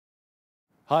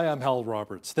Hi, I'm Hal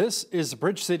Roberts. This is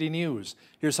Bridge City News.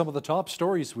 Here's some of the top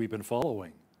stories we've been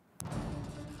following.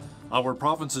 Our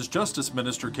province's Justice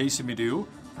Minister, Casey Medu,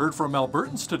 heard from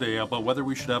Albertans today about whether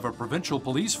we should have a provincial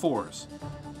police force.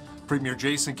 Premier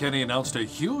Jason Kenney announced a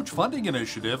huge funding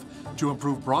initiative to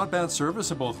improve broadband service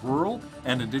in both rural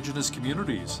and Indigenous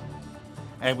communities.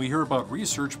 And we hear about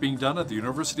research being done at the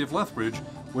University of Lethbridge,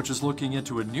 which is looking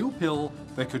into a new pill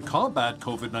that could combat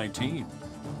COVID-19.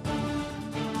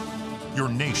 Your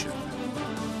nation,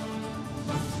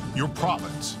 your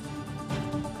province,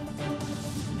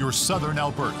 your southern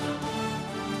Alberta.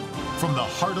 From the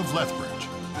heart of Lethbridge,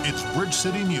 it's Bridge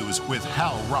City News with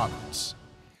Hal Roberts.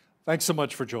 Thanks so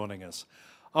much for joining us.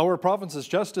 Our province's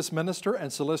Justice Minister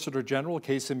and Solicitor General,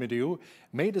 Casey Medu,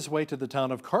 made his way to the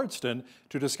town of Cardston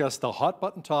to discuss the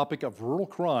hot-button topic of rural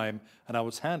crime and how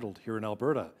it's handled here in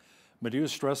Alberta. Medu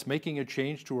stressed making a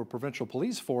change to a provincial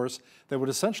police force that would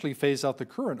essentially phase out the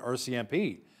current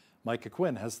RCMP. Micah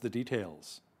Quinn has the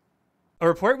details. A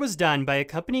report was done by a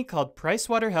company called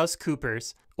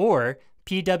PricewaterhouseCoopers, or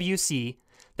PwC,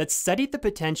 that studied the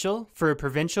potential for a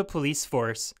provincial police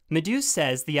force. Medu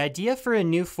says the idea for a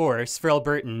new force for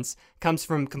Albertans comes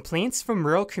from complaints from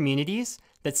rural communities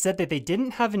that said that they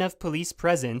didn't have enough police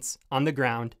presence on the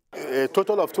ground. A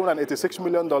total of $286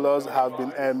 million have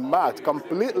been earmarked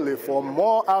completely for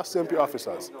more RCMP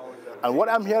officers. And what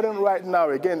I'm hearing right now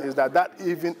again is that that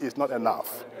even is not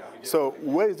enough. So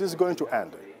where is this going to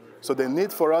end? So the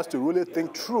need for us to really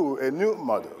think through a new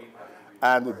model.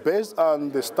 And based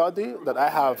on the study that I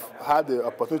have had the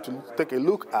opportunity to take a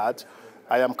look at,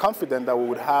 I am confident that we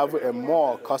would have a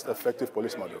more cost-effective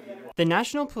police model. The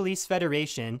National Police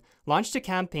Federation launched a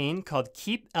campaign called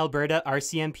Keep Alberta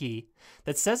RCMP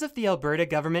that says if the Alberta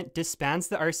government disbands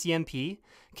the RCMP,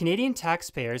 Canadian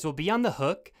taxpayers will be on the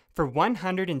hook for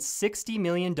 $160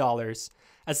 million,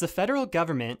 as the federal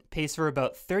government pays for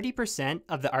about 30%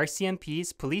 of the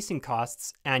RCMP's policing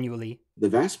costs annually. The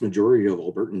vast majority of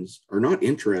Albertans are not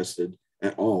interested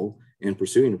at all in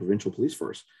pursuing a provincial police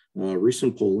force.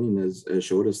 Recent polling has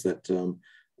showed us that 81%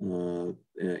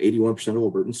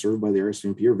 of Albertans served by the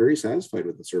RCMP are very satisfied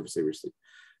with the service they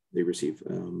receive.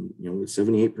 With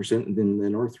 78% in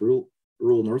the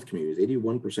rural north communities,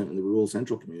 81% in the rural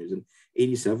central communities, and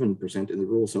 87% in the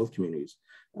rural south communities.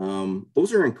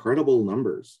 Those are incredible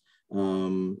numbers.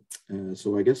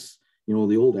 So I guess, the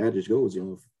old adage goes,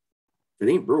 if it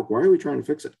ain't broke, why are we trying to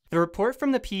fix it? The report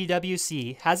from the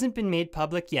PwC hasn't been made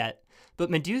public yet, but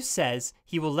Medu says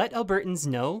he will let Albertans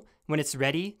know when it's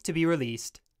ready to be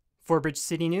released. For Bridge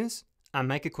City News, I'm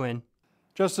Micah Quinn.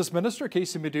 Justice Minister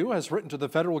Casey Medu has written to the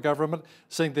federal government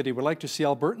saying that he would like to see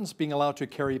Albertans being allowed to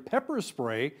carry pepper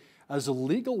spray as a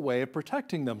legal way of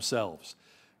protecting themselves.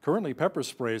 Currently, pepper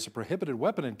spray is a prohibited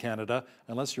weapon in Canada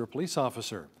unless you're a police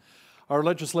officer. Our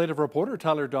legislative reporter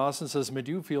Tyler Dawson says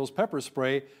Medu feels pepper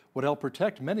spray would help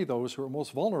protect many of those who are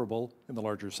most vulnerable in the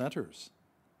larger centres.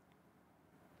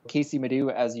 Casey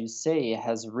Medu, as you say,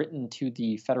 has written to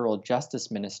the federal justice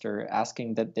minister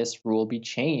asking that this rule be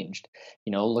changed.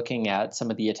 Looking at some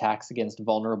of the attacks against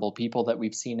vulnerable people that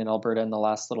we've seen in Alberta in the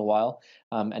last little while,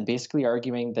 and basically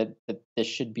arguing that this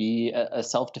should be a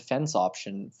self-defense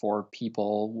option for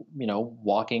people,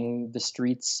 walking the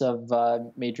streets of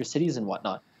major cities and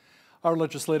whatnot. Our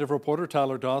legislative reporter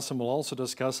Tyler Dawson will also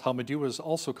discuss how Medu is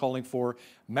also calling for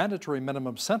mandatory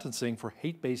minimum sentencing for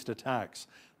hate-based attacks.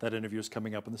 That interview is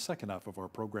coming up in the second half of our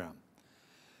program.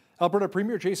 Alberta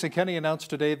Premier Jason Kenney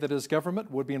announced today that his government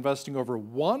would be investing over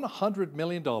 $100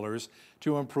 million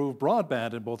to improve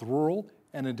broadband in both rural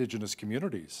and Indigenous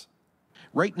communities.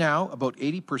 Right now, about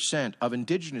 80% of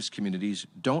Indigenous communities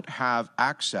don't have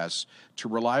access to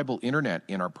reliable internet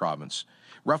in our province.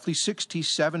 Roughly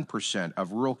 67%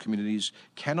 of rural communities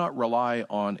cannot rely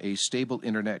on a stable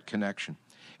internet connection,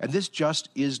 and this just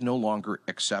is no longer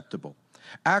acceptable.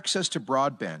 Access to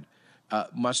broadband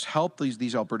must help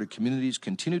these Alberta communities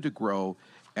continue to grow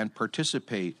and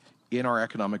participate in our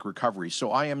economic recovery.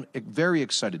 So I am very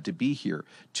excited to be here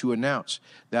to announce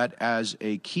that as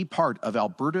a key part of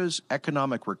Alberta's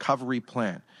economic recovery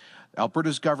plan,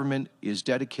 Alberta's government is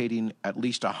dedicating at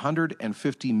least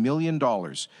 $150 million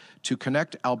to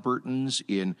connect Albertans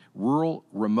in rural,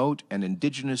 remote, and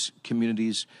Indigenous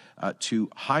communities to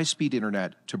high-speed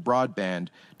internet, to broadband,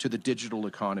 to the digital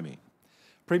economy.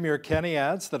 Premier Kenney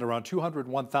adds that around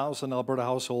 201,000 Alberta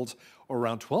households, or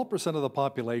around 12% of the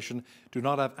population, do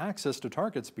not have access to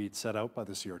target speeds set out by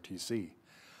the CRTC.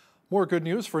 More good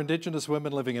news for Indigenous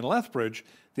women living in Lethbridge.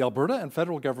 The Alberta and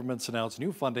federal governments announced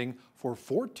new funding for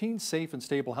 14 safe and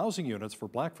stable housing units for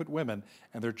Blackfoot women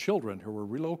and their children who are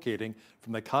relocating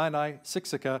from the Kainai,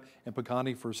 Siksika, and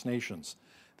Piikani First Nations.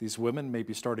 These women may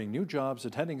be starting new jobs,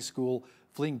 attending school,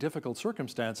 fleeing difficult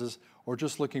circumstances, or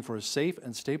just looking for a safe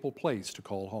and stable place to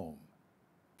call home.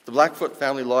 The Blackfoot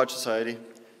Family Lodge Society,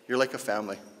 you're like a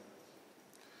family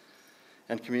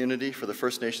and community for the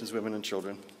First Nations women and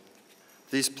children.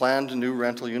 These planned new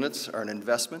rental units are an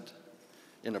investment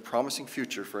in a promising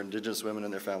future for Indigenous women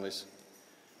and their families.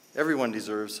 Everyone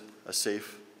deserves a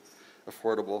safe,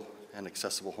 affordable, and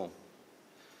accessible home.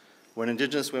 When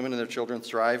Indigenous women and their children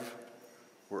thrive,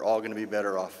 we're all going to be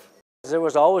better off. There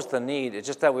was always the need, it's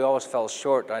just that we always fell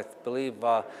short. I believe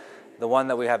the one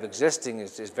that we have existing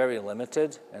is very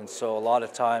limited, and so a lot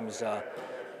of times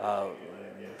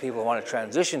people want to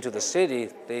transition to the city,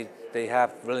 they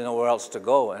have really nowhere else to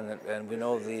go, and we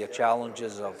know the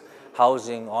challenges of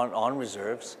housing on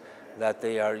reserves, that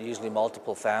they are usually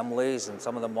multiple families, and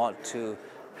some of them want to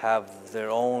have their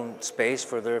own space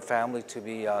for their family to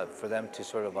be, for them to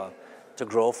sort of to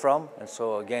grow from, and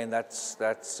so again,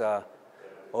 that's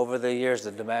over the years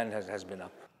the demand has been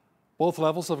up. Both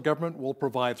levels of government will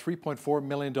provide $3.4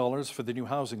 million for the new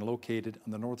housing located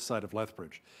on the north side of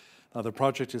Lethbridge. Now, the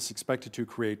project is expected to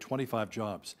create 25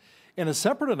 jobs. In a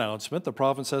separate announcement, the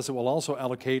province says it will also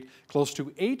allocate close to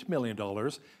 $8 million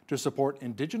to support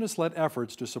Indigenous-led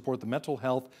efforts to support the mental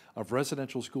health of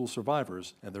residential school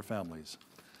survivors and their families.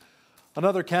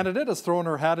 Another candidate has thrown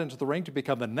her hat into the ring to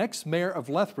become the next mayor of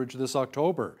Lethbridge this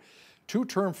October.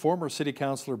 Two-term former city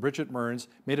councillor Bridget Mearns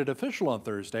made it official on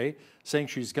Thursday, saying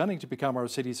she's gunning to become our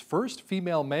city's first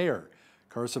female mayor.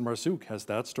 Carson Marsouk has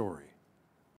that story.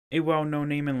 A well-known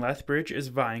name in Lethbridge is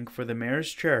vying for the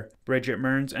mayor's chair. Bridget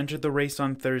Mearns entered the race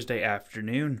on Thursday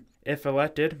afternoon. If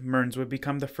elected, Mearns would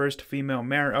become the first female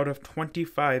mayor out of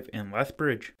 25 in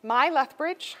Lethbridge. My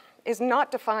Lethbridge is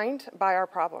not defined by our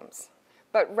problems,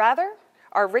 but rather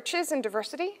our riches and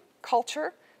diversity,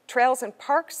 culture, trails and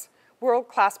parks,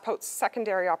 world-class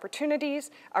post-secondary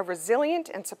opportunities, a resilient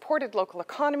and supported local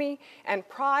economy, and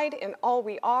pride in all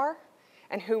we are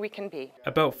and who we can be.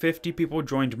 About 50 people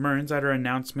joined Mearns at her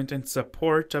announcement in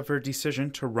support of her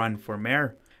decision to run for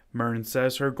mayor. Mearns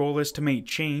says her goal is to make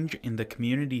change in the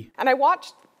community. And I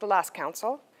watched the last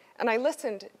council, and I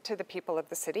listened to the people of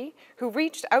the city who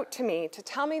reached out to me to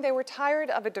tell me they were tired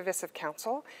of a divisive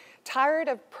council, tired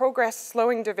of progress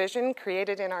slowing division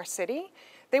created in our city.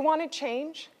 They wanted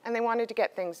change, and they wanted to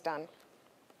get things done.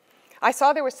 I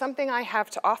saw there was something I have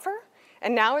to offer,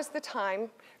 and now is the time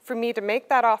for me to make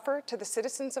that offer to the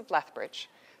citizens of Lethbridge.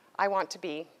 I want to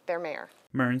be their mayor.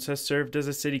 Mearns has served as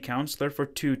a city councillor for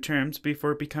 2 terms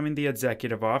before becoming the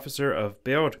executive officer of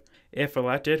Build. If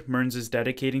elected, Mearns is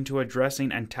dedicating to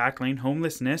addressing and tackling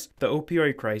homelessness, the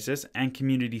opioid crisis, and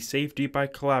community safety by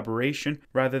collaboration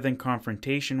rather than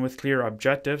confrontation, with clear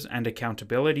objectives and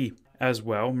accountability. As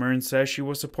well, Mearns says she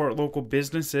will support local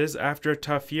businesses after a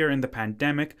tough year in the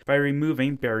pandemic by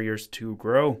removing barriers to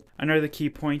grow. Another key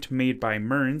point made by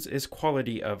Mearns is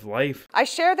quality of life. I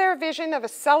share their vision of a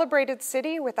celebrated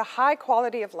city with a high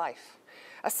quality of life.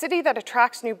 A city that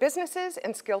attracts new businesses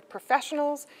and skilled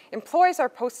professionals, employs our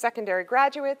post-secondary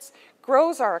graduates,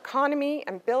 grows our economy,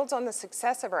 and builds on the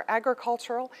success of our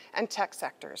agricultural and tech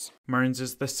sectors. Mearns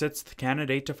is the 6th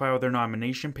candidate to file their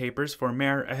nomination papers for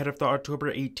mayor ahead of the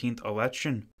October 18th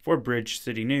election. For Bridge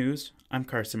City News, I'm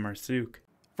Carson Marsouk.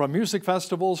 From music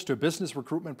festivals to business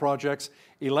recruitment projects,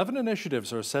 11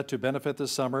 initiatives are set to benefit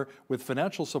this summer with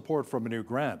financial support from a new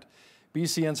grant.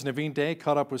 BCN's Naveen Day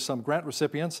caught up with some grant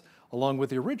recipients along with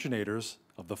the originators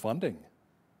of the funding.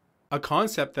 A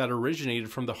concept that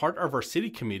originated from the Heart of Our City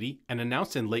Committee and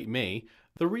announced in late May,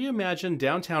 the Reimagine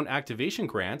Downtown Activation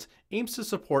Grant aims to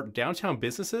support downtown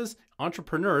businesses,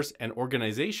 entrepreneurs, and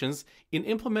organizations in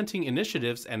implementing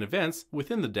initiatives and events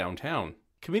within the downtown.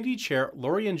 Committee Chair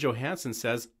Lorian Johansson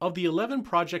says of the 11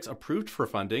 projects approved for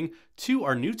funding, 2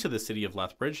 are new to the city of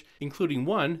Lethbridge, including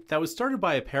one that was started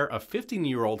by a pair of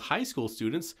 15-year-old high school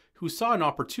students who saw an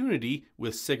opportunity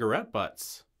with cigarette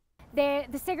butts. The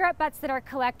cigarette butts that are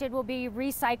collected will be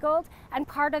recycled, and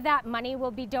part of that money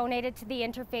will be donated to the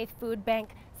Interfaith Food Bank.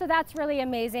 So that's really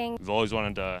amazing. We've always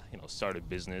wanted to, start a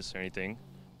business or anything,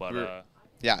 but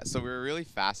so we were really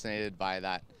fascinated by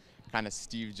that kind of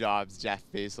Steve Jobs, Jeff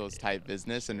Bezos type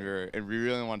business, and we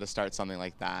really wanted to start something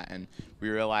like that. And we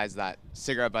realized that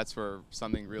cigarette butts were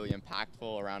something really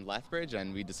impactful around Lethbridge,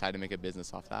 and we decided to make a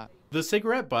business off that. The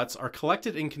cigarette butts are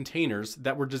collected in containers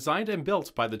that were designed and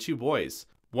built by the 2 boys.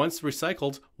 Once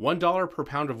recycled, $1 per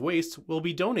pound of waste will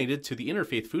be donated to the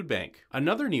Interfaith Food Bank.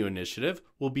 Another new initiative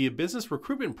will be a business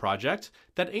recruitment project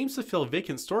that aims to fill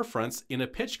vacant storefronts in a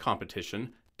pitch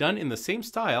competition done in the same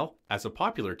style as a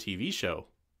popular TV show.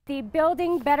 The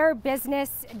Building Better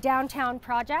Business Downtown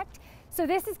project. So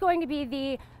this is going to be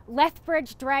the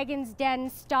Lethbridge Dragon's Den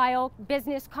style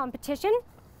business competition.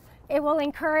 It will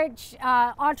encourage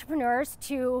entrepreneurs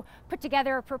to put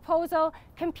together a proposal,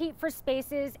 compete for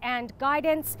spaces and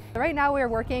guidance. Right now we're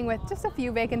working with just a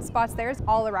few vacant spots there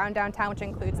all around downtown, which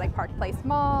includes like Park Place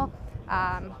Mall,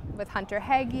 with Hunter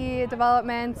Hagee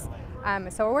developments.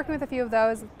 So we're working with a few of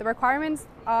those. The requirements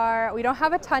are, we don't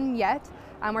have a ton yet.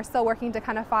 We're still working to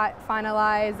kind of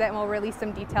finalize it, and we'll release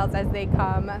some details as they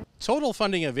come. Total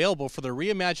funding available for the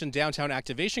Reimagine Downtown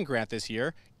Activation Grant this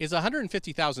year is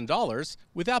 $150,000,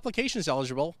 with applications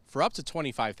eligible for up to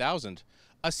 $25,000.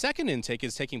 A second intake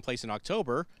is taking place in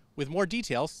October, with more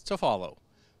details to follow.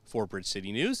 For Bridge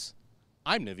City News,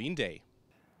 I'm Naveen Day.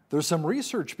 There's some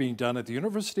research being done at the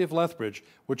University of Lethbridge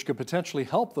which could potentially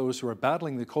help those who are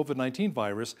battling the COVID-19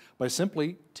 virus by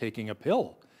simply taking a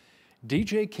pill.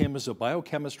 DJ Kim is a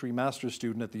biochemistry master's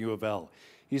student at the U of L.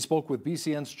 He spoke with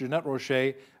BCN's Jeanette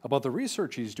Rocher about the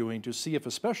research he's doing to see if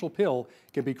a special pill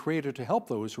can be created to help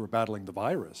those who are battling the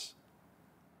virus.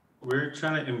 We're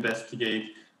trying to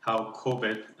investigate how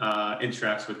COVID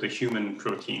interacts with the human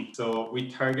protein. So we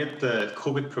target the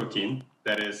COVID protein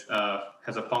that is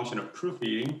has a function of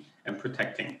proofreading and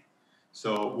protecting.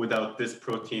 So without this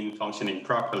protein functioning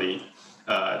properly,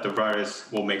 the virus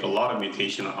will make a lot of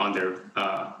mutation on their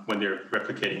when they're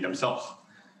replicating themselves.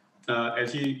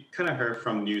 As you kind of heard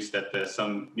from news that there's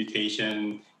some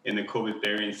mutation in the COVID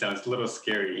variant sounds a little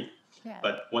scary,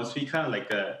 but once we kind of like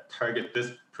target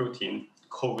this protein,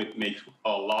 COVID makes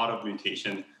a lot of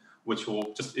mutation, which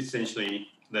will just essentially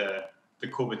the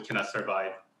COVID cannot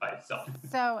survive by itself.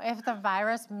 So if the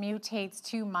virus mutates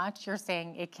too much, you're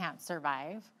saying it can't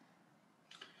survive?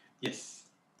 Yes.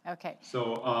 Okay.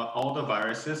 So all the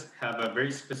viruses have a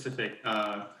very specific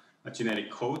genetic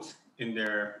codes in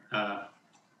their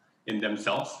in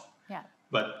themselves. Yeah.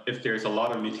 But if there's a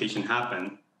lot of mutation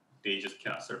happen, they just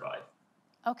cannot survive.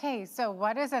 Okay, so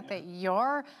what is it that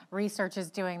your research is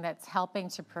doing that's helping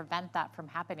to prevent that from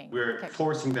happening? We're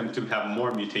forcing them to have more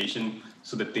mutation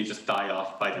so that they just die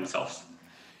off by themselves.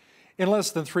 In less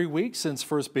than 3 weeks since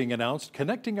first being announced,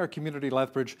 Connecting Our Community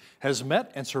Lethbridge has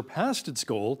met and surpassed its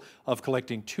goal of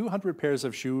collecting 200 pairs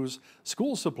of shoes,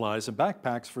 school supplies, and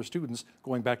backpacks for students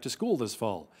going back to school this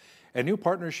fall. A new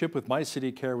partnership with My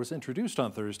City Care was introduced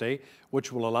on Thursday,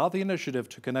 which will allow the initiative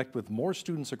to connect with more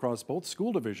students across both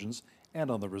school divisions and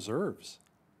on the reserves.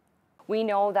 We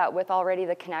know that with already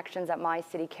the connections that My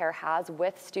City Care has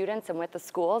with students and with the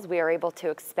schools, we are able to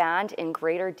expand in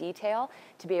greater detail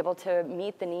to be able to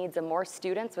meet the needs of more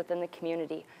students within the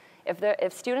community.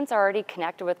 If students are already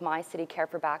connected with My City Care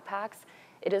for backpacks,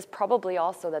 it is probably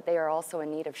also that they are also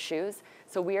in need of shoes.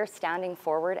 So we are standing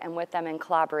forward and with them in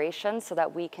collaboration so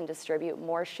that we can distribute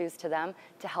more shoes to them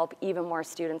to help even more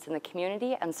students in the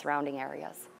community and surrounding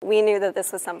areas. We knew that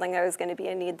this was something that was going to be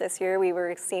a need this year. We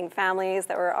were seeing families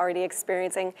that were already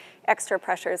experiencing extra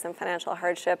pressures and financial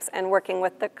hardships, and working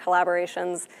with the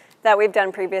collaborations that we've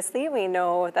done previously, we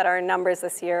know that our numbers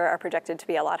this year are projected to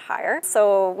be a lot higher.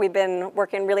 So we've been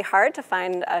working really hard to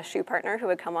find a shoe partner who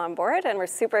would come on board, and we're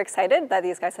super excited that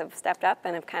these guys have stepped up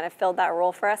and have kind of filled that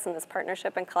role for us in this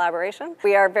partnership and collaboration.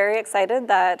 We are very excited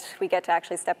that we get to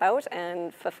actually step out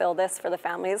and fulfill this for the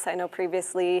families. I know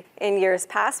previously in years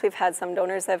past we've had some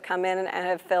donors that have come in and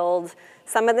have filled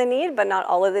some of the need, but not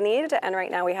all of the need. And right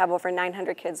now we have over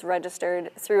 900 kids registered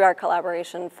through our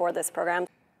collaboration for this program.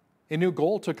 A new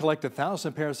goal to collect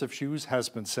 1,000 pairs of shoes has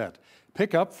been set.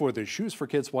 Pickup for the Shoes for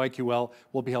Kids YQL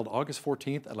will be held August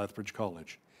 14th at Lethbridge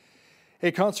College.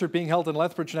 A concert being held in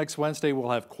Lethbridge next Wednesday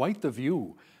will have quite the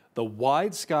view. The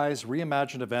Wide Skies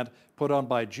Reimagined event put on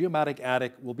by Geomatic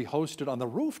Attic will be hosted on the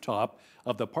rooftop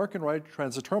of the Park and Ride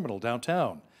Transit Terminal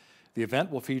downtown. The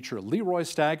event will feature Leroy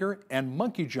Stagger and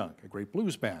Monkey Junk, a great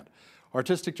blues band.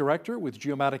 Artistic Director with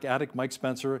Geomatic Attic, Mike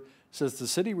Spencer, says the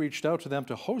city reached out to them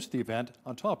to host the event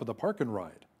on top of the Park and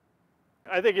Ride.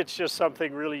 I think it's just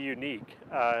something really unique,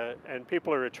 and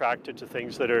people are attracted to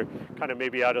things that are kind of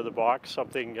maybe out of the box,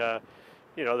 something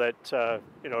that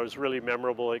is really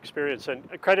memorable experience. And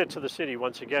credit to the city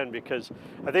once again, because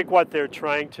I think what they're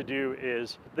trying to do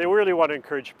is they really want to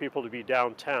encourage people to be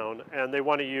downtown, and they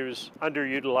want to use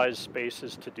underutilized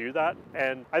spaces to do that.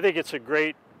 And I think it's a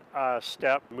great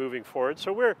step moving forward.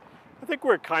 So I think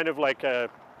we're kind of like a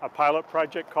pilot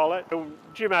project, call it.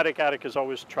 Geomatic Attic has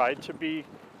always tried to be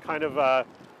kind of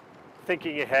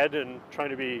thinking ahead and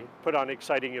trying to put on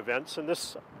exciting events, and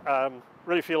this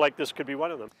really feel like this could be one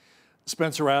of them.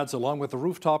 Spencer adds, along with the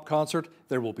rooftop concert,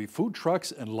 there will be food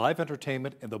trucks and live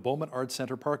entertainment in the Bowman Arts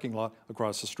Center parking lot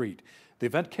across the street. The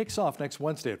event kicks off next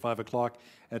Wednesday at 5 o'clock,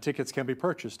 and tickets can be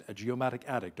purchased at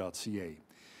geomaticattic.ca.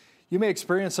 You may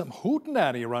experience some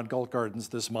hootenanny around Galt Gardens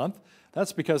this month.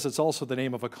 That's because it's also the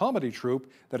name of a comedy troupe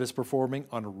that is performing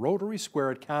on Rotary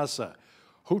Square at Casa.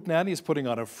 Hootenanny is putting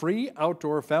on a free,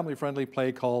 outdoor, family-friendly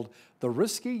play called The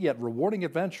Risky Yet Rewarding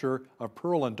Adventure of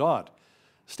Pearl and Dot.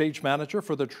 Stage manager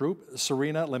for the troupe,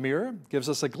 Serena Lemire, gives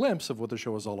us a glimpse of what the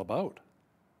show is all about.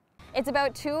 It's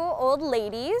about two old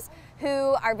ladies who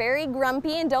are very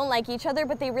grumpy and don't like each other,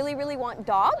 but they really, really want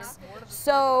dogs.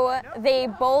 So they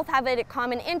both have a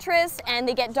common interest and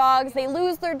they get dogs. They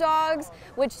lose their dogs,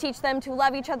 which teach them to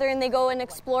love each other, and they go and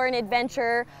explore an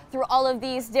adventure through all of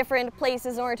these different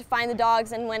places in order to find the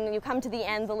dogs. And when you come to the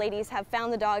end, the ladies have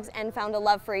found the dogs and found a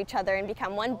love for each other and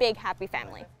become one big happy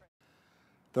family.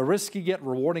 The Risky Yet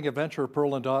Rewarding Adventure of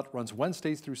Pearl and Dot runs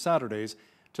Wednesdays through Saturdays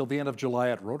till the end of July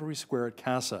at Rotary Square at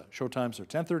Casa. Showtimes are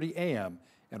 10:30 a.m.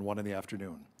 and 1 in the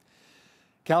afternoon.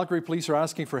 Calgary police are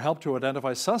asking for help to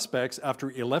identify suspects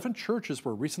after 11 churches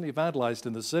were recently vandalized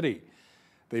in the city.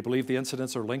 They believe the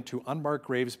incidents are linked to unmarked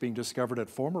graves being discovered at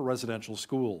former residential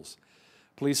schools.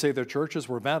 Police say their churches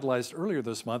were vandalized earlier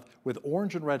this month with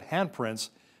orange and red handprints,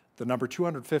 the number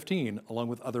 215, along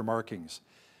with other markings.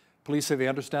 Police say they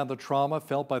understand the trauma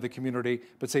felt by the community,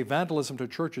 but say vandalism to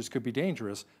churches could be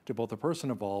dangerous to both the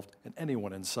person involved and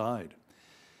anyone inside.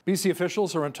 BC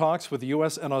officials are in talks with the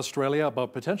U.S. and Australia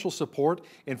about potential support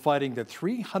in fighting the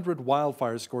 300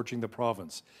 wildfires scorching the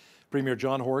province. Premier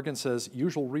John Horgan says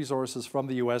usual resources from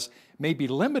the U.S. may be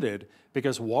limited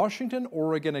because Washington,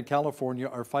 Oregon, and California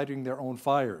are fighting their own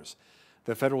fires.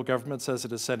 The federal government says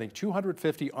it is sending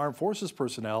 250 Armed Forces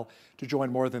personnel to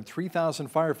join more than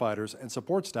 3,000 firefighters and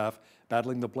support staff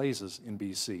battling the blazes in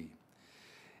BC.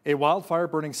 A wildfire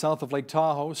burning south of Lake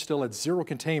Tahoe, still at zero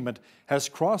containment, has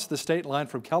crossed the state line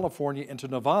from California into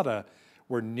Nevada,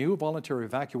 where new voluntary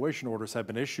evacuation orders have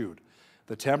been issued.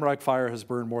 The Tamarack fire has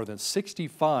burned more than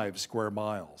 65 square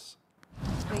miles.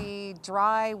 The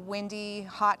dry, windy,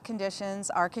 hot conditions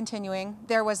are continuing.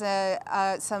 There was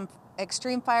some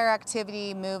extreme fire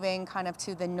activity moving kind of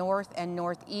to the north and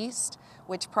northeast,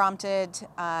 which prompted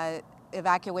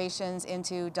evacuations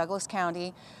into Douglas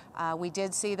County. We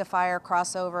did see the fire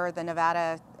cross over the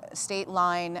Nevada state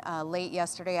line late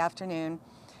yesterday afternoon.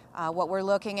 What we're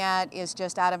looking at is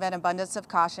just out of an abundance of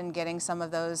caution, getting some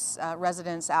of those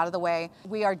residents out of the way.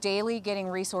 We are daily getting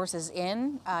resources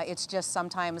in. It's just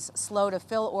sometimes slow to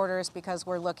fill orders because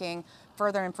we're looking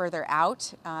further and further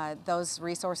out. Those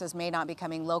resources may not be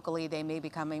coming locally, they may be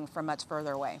coming from much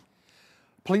further away.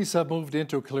 Police have moved in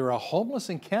to clear a homeless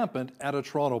encampment at a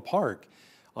Toronto park.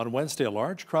 On Wednesday, a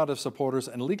large crowd of supporters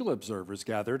and legal observers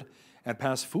gathered and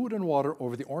passed food and water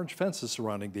over the orange fences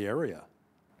surrounding the area.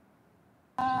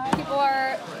 People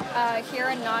are here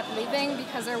and not leaving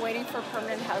because they're waiting for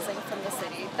permanent housing from the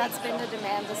city. That's been the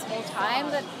demand this whole time,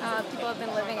 that people have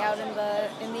been living out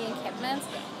in the encampments.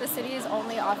 The city is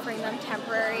only offering them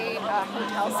temporary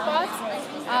hotel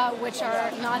spots, which are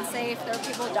not safe. There are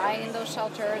people dying in those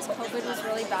shelters. COVID was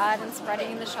really bad and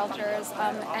spreading in the shelters,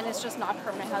 and it's just not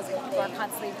permanent housing. People are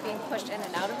constantly being pushed in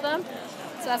and out of them.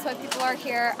 So that's why people are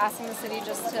here asking the city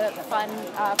just to fund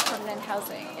permanent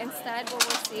housing. Instead, what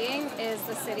we're seeing is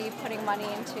the city putting money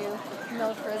into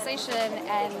militarization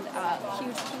and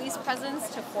huge police presence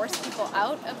to force people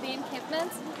out of the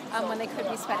encampments when they could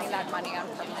be spending that money on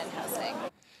permanent housing.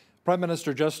 Prime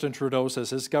Minister Justin Trudeau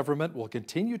says his government will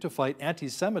continue to fight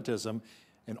anti-Semitism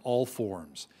in all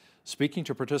forms. Speaking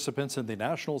to participants in the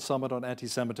National Summit on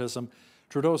Anti-Semitism,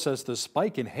 Trudeau says the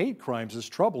spike in hate crimes is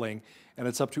troubling, and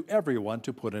it's up to everyone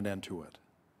to put an end to it.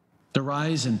 The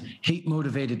rise in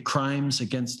hate-motivated crimes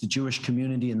against the Jewish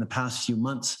community in the past few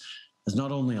months is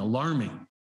not only alarming,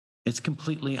 it's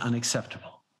completely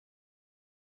unacceptable.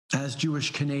 As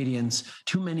Jewish Canadians,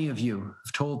 too many of you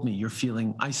have told me you're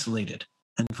feeling isolated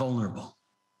and vulnerable.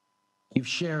 You've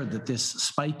shared that this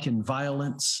spike in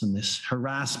violence and this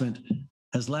harassment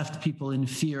has left people in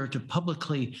fear to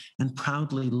publicly and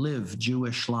proudly live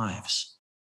Jewish lives.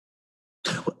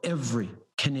 Well, every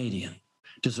Canadian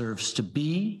deserves to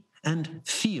be and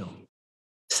feel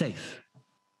safe.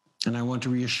 And I want to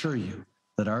reassure you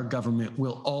that our government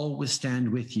will always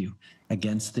stand with you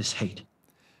against this hate.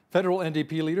 Federal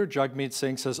NDP leader Jagmeet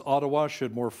Singh says Ottawa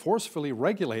should more forcefully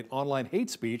regulate online hate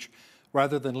speech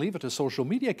rather than leave it to social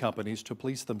media companies to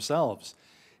police themselves.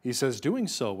 He says doing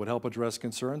so would help address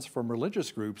concerns from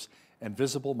religious groups and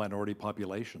visible minority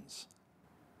populations.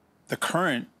 The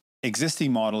current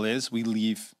existing model is we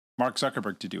leave Mark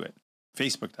Zuckerberg to do it.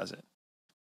 Facebook does it.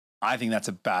 I think that's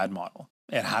a bad model.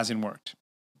 It hasn't worked.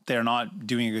 They're not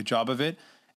doing a good job of it,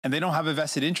 and they don't have a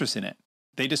vested interest in it.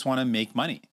 They just want to make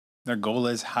money. Their goal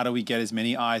is, how do we get as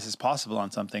many eyes as possible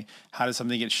on something? How does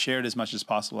something get shared as much as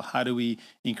possible? How do we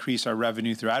increase our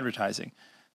revenue through advertising?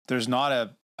 There's not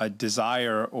a a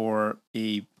desire or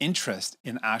a interest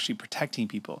in actually protecting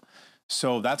people.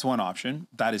 So that's one option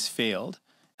that has failed.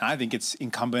 And I think it's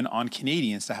incumbent on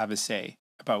Canadians to have a say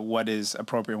about what is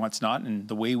appropriate and what's not. And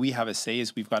the way we have a say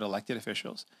is we've got elected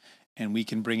officials, and we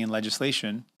can bring in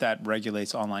legislation that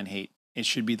regulates online hate. It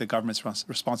should be the government's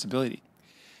responsibility.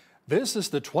 This is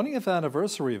the 20th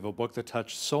anniversary of a book that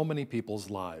touched so many people's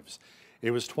lives.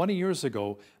 It was 20 years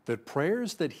ago that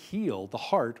Prayers That Heal the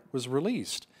Heart was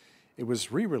released. It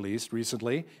was re-released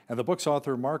recently, and the book's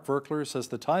author, Mark Verkler, says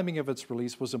the timing of its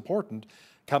release was important,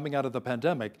 coming out of the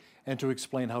pandemic, and to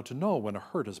explain how to know when a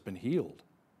hurt has been healed.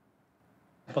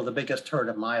 Well, the biggest hurt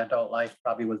of my adult life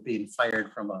probably was being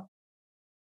fired from a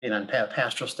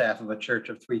pastoral staff of a church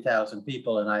of 3,000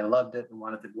 people, and I loved it and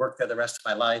wanted to work there the rest of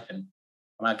my life. And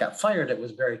when I got fired, it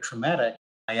was very traumatic.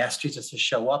 I asked Jesus to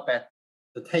show up at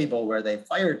the table where they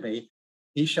fired me.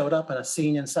 He showed up in a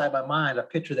scene inside my mind, a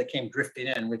picture that came drifting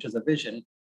in, which is a vision.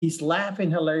 He's laughing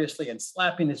hilariously and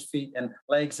slapping his feet and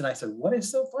legs. And I said, "What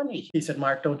is so funny?" He said,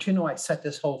 "Mark, don't you know I set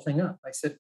this whole thing up?" I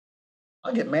said,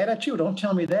 "I'll get mad at you. Don't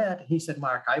tell me that." He said,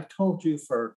 "Mark, I've told you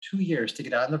for 2 years to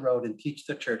get on the road and teach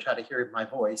the church how to hear my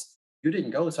voice. You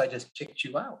didn't go, so I just kicked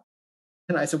you out."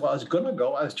 And I said, "Well, I was going to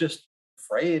go. I was just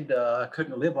afraid I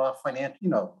couldn't live off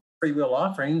free will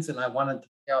offerings. And I wanted to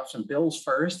pay off some bills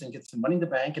first and get some money in the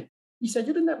bank." And he said,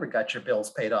 "You'd have never got your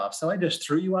bills paid off. So I just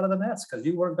threw you out of the mess because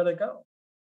you weren't going to go."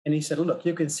 And he said, "Look,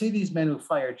 you can see these men who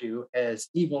fired you as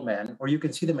evil men, or you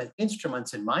can see them as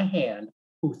instruments in my hand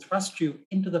who thrust you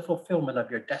into the fulfillment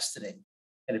of your destiny.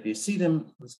 And if you see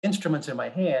them as instruments in my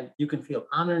hand, you can feel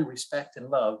honor and respect and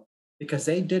love because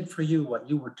they did for you what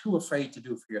you were too afraid to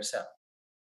do for yourself.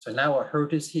 So now a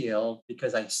hurt is healed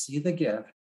because I see the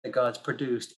gift that God's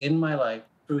produced in my life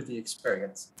through the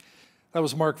experience." That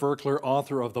was Mark Verkler,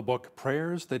 author of the book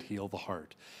Prayers That Heal the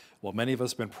Heart. Well, many of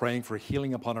us have been praying for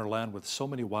healing upon our land with so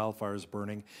many wildfires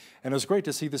burning, and it's great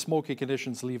to see the smoky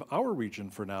conditions leave our region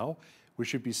for now. We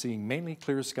should be seeing mainly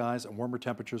clear skies and warmer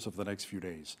temperatures over the next few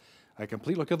days. A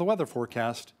complete look at the weather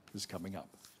forecast is coming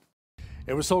up.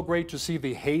 It was so great to see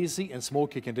the hazy and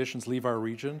smoky conditions leave our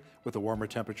region, with the warmer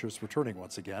temperatures returning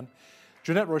once again.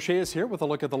 Jeanette Rocher is here with a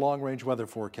look at the long-range weather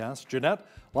forecast. Jeanette,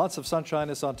 lots of sunshine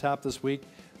is on tap this week,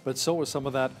 but so is some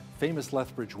of that famous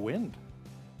Lethbridge wind.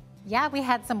 Yeah, we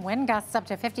had some wind gusts up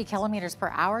to 50 kilometers per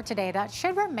hour today. That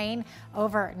should remain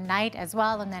overnight as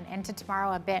well, and then into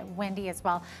tomorrow a bit windy as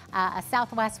well. A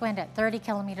southwest wind at 30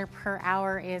 kilometers per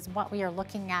hour is what we are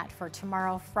looking at for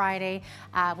tomorrow, Friday,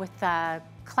 with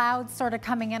clouds sort of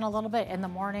coming in a little bit in the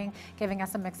morning, giving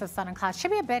us a mix of sun and clouds.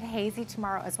 Should be a bit hazy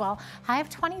tomorrow as well. High of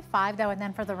 25 though, and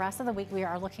then for the rest of the week we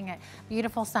are looking at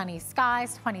beautiful sunny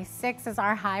skies. 26 is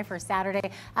our high for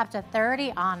Saturday, up to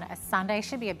 30 on a Sunday.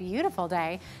 Should be a beautiful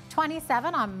day.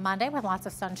 27 on Monday with lots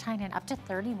of sunshine, and up to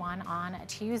 31 on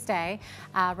Tuesday.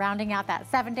 Rounding out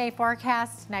that 7-day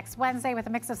forecast next Wednesday with a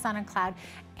mix of sun and cloud,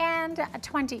 and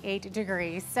 28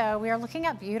 degrees. So we are looking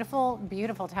at beautiful,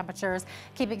 beautiful temperatures,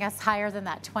 keeping us higher than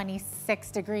that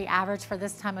 26-degree average for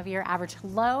this time of year. Average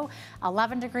low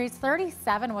 11 degrees.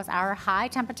 37 was our high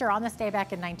temperature on this day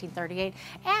back in 1938.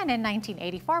 And in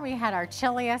 1984, we had our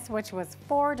chilliest, which was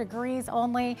 4 degrees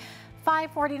only.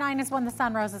 5:49 is when the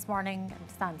sun rose this morning,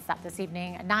 sun set this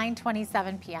evening,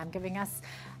 9:27 p.m., giving us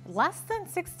less than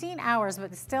 16 hours,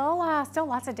 but still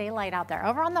lots of daylight out there.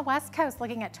 Over on the west coast,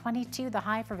 looking at 22, the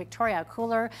high for Victoria,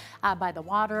 cooler by the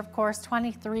water, of course,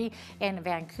 23 in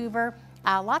Vancouver.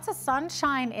 Lots of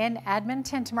sunshine in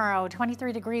Edmonton tomorrow,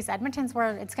 23 degrees. Edmonton's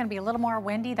where it's going to be a little more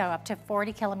windy, though, up to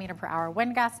 40 kilometer per hour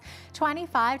wind gusts.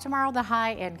 25 tomorrow, the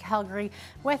high in Calgary,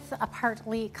 with a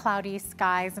partly cloudy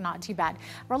skies, not too bad.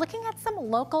 We're looking at some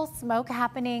local smoke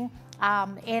happening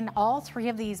in all three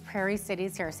of these prairie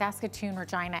cities here, Saskatoon,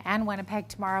 Regina, and Winnipeg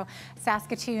tomorrow.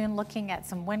 Saskatoon looking at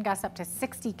some wind gusts up to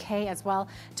 60K as well.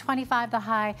 25 the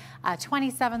high,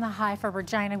 27 the high for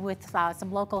Regina with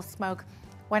some local smoke.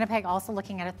 Winnipeg also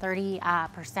looking at a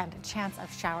 30% chance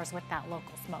of showers with that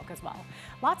local smoke as well.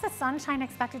 Lots of sunshine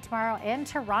expected tomorrow in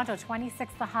Toronto,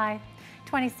 26 the high,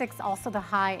 26 also the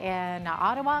high in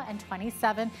Ottawa, and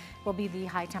 27 will be the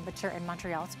high temperature in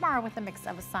Montreal tomorrow with a mix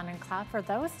of sun and cloud for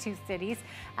those two cities.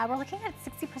 We're looking at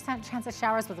 60% chance of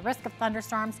showers with a risk of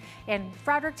thunderstorms in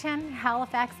Fredericton,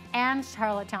 Halifax, and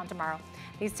Charlottetown tomorrow.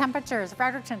 These temperatures,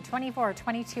 Fredericton 24,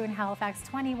 22 in Halifax,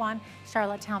 21,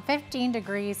 Charlottetown 15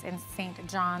 degrees in St.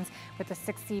 John's with a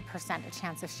 60%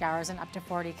 chance of showers and up to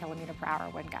 40 kilometer per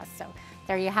hour wind gusts. So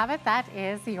there you have it. That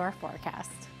is your forecast.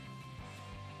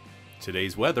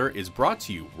 Today's weather is brought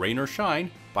to you, rain or shine,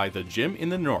 by the Gym in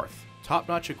the North.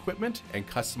 Top-notch equipment and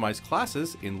customized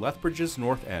classes in Lethbridge's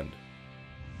North End.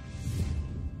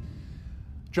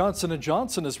 Johnson &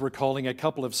 Johnson is recalling a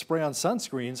couple of spray-on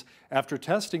sunscreens after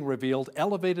testing revealed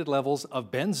elevated levels of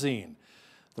benzene.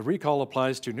 The recall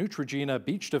applies to Neutrogena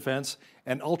Beach Defense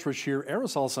and Ultra Sheer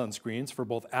aerosol sunscreens for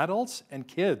both adults and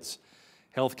kids.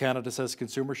 Health Canada says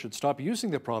consumers should stop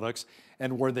using the products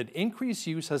and warned that increased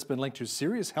use has been linked to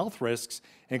serious health risks,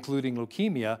 including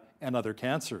leukemia and other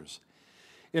cancers.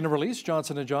 In a release,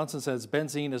 Johnson & Johnson says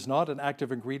benzene is not an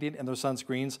active ingredient in their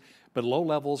sunscreens, but low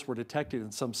levels were detected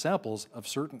in some samples of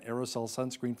certain aerosol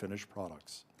sunscreen finish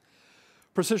products.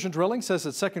 Precision Drilling says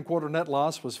its second quarter net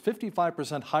loss was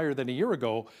 55% higher than a year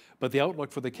ago, but the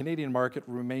outlook for the Canadian market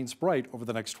remains bright over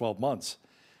the next 12 months.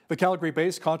 The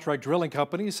Calgary-based contract drilling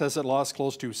company says it lost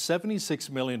close to $76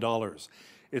 million.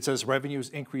 It says revenues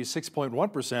increased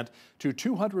 6.1% to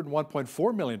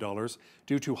 $201.4 million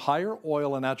due to higher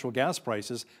oil and natural gas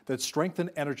prices that strengthen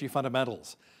energy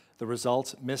fundamentals. The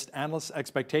results missed analysts'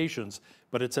 expectations,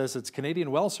 but it says its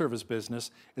Canadian well service business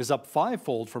is up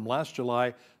fivefold from last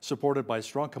July, supported by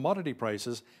strong commodity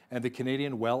prices and the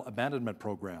Canadian Well Abandonment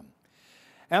Program.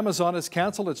 Amazon has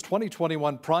canceled its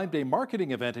 2021 Prime Day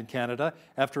marketing event in Canada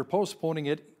after postponing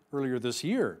it earlier this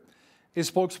year. A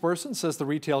spokesperson says the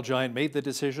retail giant made the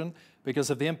decision because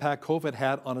of the impact COVID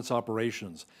had on its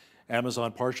operations.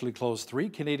 Amazon partially closed 3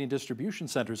 Canadian distribution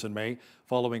centers in May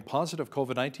following positive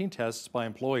COVID-19 tests by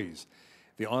employees.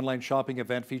 The online shopping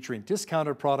event featuring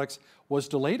discounted products was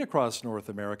delayed across North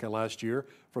America last year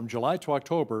from July to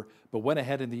October, but went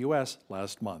ahead in the U.S.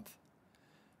 last month.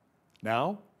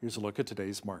 Now, here's a look at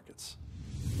today's markets.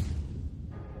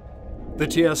 The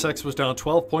TSX was down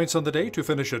 12 points on the day to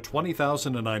finish at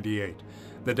 20,098.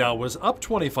 The Dow was up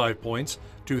 25 points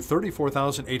to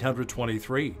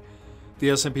 34,823. The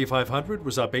S&P 500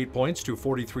 was up 8 points to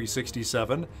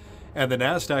 4367, and the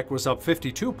Nasdaq was up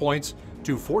 52 points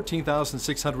to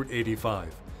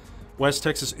 14,685. West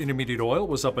Texas Intermediate Oil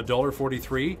was up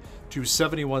 $1.43 to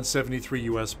 71.73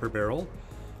 US per barrel.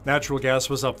 Natural gas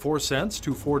was up 4 cents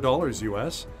to $4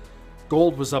 US.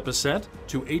 Gold was up a cent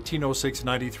to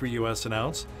 1806.93 US an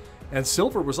ounce, and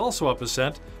silver was also up a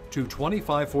cent to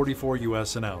 25.44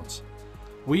 US an ounce.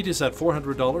 Wheat is at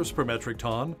 $400 per metric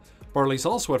ton, barley's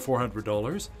also at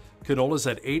 $400, canola's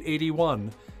at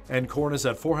 $8.81, and corn is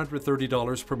at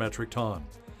 $430 per metric ton.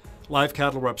 Live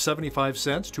cattle were up 75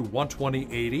 cents to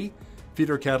 $120.80,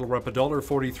 feeder cattle were up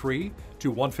 $1.43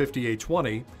 to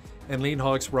 $158.20, and lean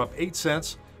hogs were up 8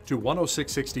 cents to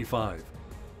 $106.65.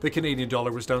 The Canadian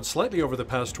dollar was down slightly over the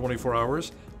past 24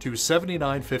 hours to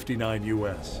 79.59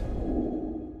 US.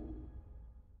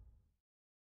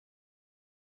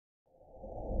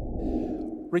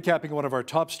 Recapping one of our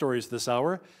top stories this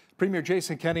hour, Premier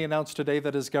Jason Kenney announced today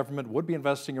that his government would be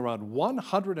investing around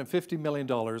 $150 million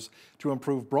to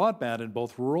improve broadband in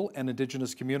both rural and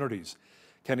Indigenous communities.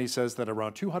 Kenney says that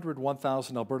around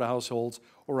 201,000 Alberta households,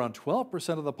 or around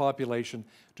 12% of the population,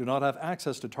 do not have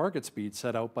access to target speeds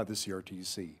set out by the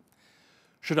CRTC.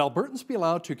 Should Albertans be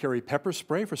allowed to carry pepper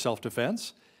spray for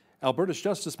self-defense? Alberta's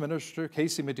Justice Minister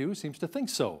Casey Medu seems to think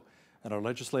so. And our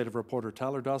legislative reporter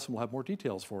Tyler Dawson will have more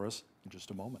details for us in just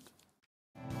a moment.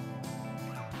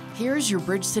 Here's your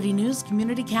Bridge City News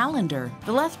community calendar.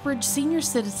 The Lethbridge Senior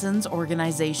Citizens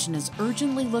Organization is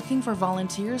urgently looking for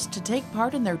volunteers to take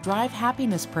part in their Drive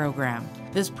Happiness program.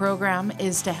 This program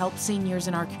is to help seniors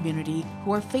in our community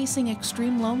who are facing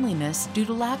extreme loneliness due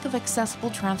to lack of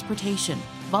accessible transportation.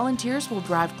 Volunteers will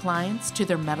drive clients to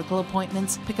their medical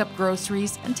appointments, pick up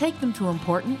groceries, and take them to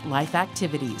important life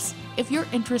activities. If you're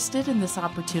interested in this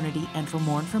opportunity and for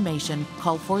more information,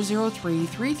 call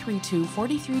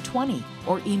 403-332-4320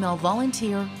 or email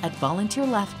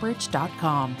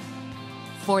volunteer@volunteerlethbridge.com.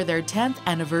 For their 10th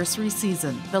anniversary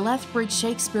season, the Lethbridge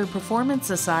Shakespeare Performance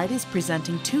Society is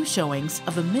presenting 2 showings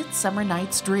of A Midsummer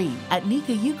Night's Dream at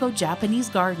Nikayuko Japanese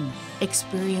Garden.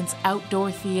 Experience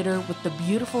outdoor theater with the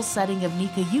beautiful setting of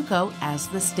Nikayuko as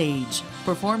the stage.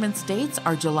 Performance dates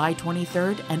are July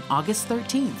 23rd and August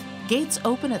 13th. Gates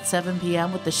open at 7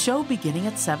 p.m. with the show beginning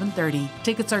at 7:30.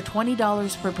 Tickets are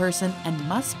 $20 per person and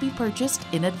must be purchased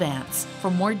in advance.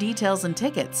 For more details and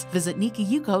tickets, visit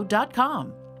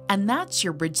nikayuko.com. And that's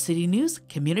your Bridge City News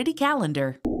community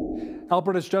calendar.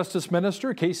 Alberta's Justice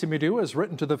Minister Casey Medu has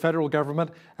written to the federal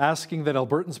government asking that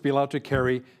Albertans be allowed to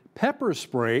carry pepper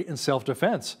spray in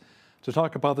self-defense. To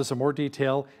talk about this in more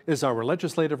detail is our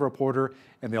legislative reporter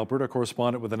and the Alberta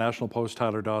correspondent with the National Post,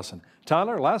 Tyler Dawson.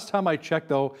 Tyler, last time I checked,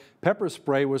 though, pepper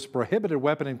spray was a prohibited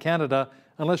weapon in Canada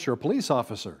unless you're a police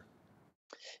officer.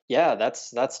 Yeah,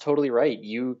 that's totally right.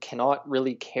 You cannot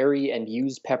really carry and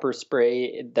use pepper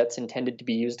spray that's intended to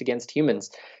be used against humans.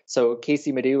 So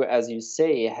Casey Madu, as you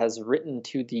say, has written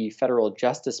to the federal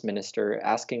justice minister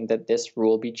asking that this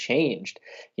rule be changed.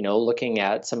 Looking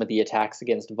at some of the attacks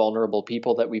against vulnerable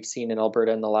people that we've seen in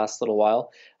Alberta in the last little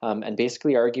while, and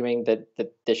basically arguing that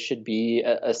this should be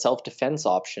a self-defense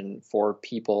option for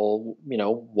people,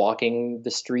 walking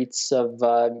the streets of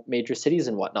major cities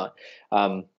and whatnot.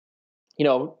 You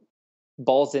know,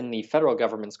 Balls in the federal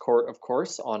government's court, of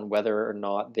course, on whether or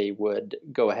not they would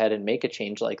go ahead and make a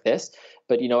change like this.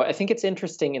 But, I think it's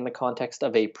interesting in the context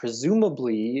of a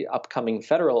presumably upcoming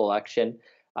federal election,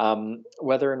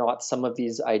 whether or not some of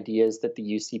these ideas that the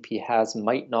UCP has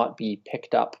might not be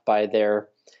picked up by their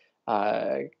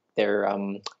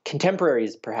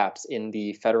contemporaries, perhaps, in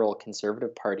the federal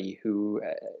Conservative Party, who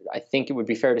I think it would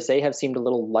be fair to say have seemed a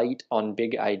little light on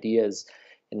big ideas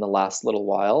in the last little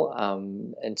while.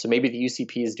 And so maybe the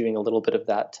UCP is doing a little bit of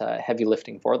that heavy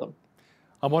lifting for them.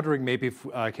 I'm wondering maybe if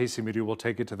Casey Madu will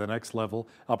take it to the next level,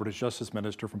 Alberta's Justice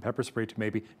Minister, from pepper spray to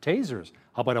maybe tasers.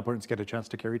 How about Albertans get a chance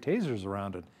to carry tasers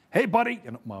around and, hey, buddy,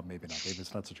 well, maybe not. Maybe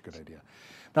it's not such a good idea.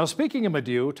 Now, speaking of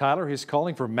Madu, Tyler, he's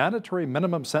calling for mandatory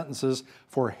minimum sentences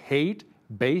for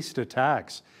hate-based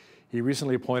attacks. He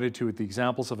recently pointed to the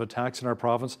examples of attacks in our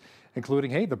province,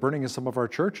 including, the burning of some of our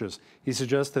churches. He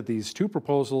suggests that these two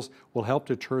proposals will help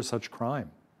deter such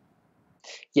crime.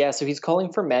 Yeah, so he's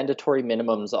calling for mandatory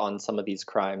minimums on some of these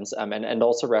crimes, and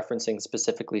also referencing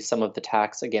specifically some of the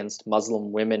attacks against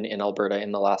Muslim women in Alberta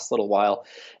in the last little while.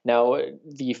 Now,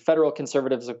 the federal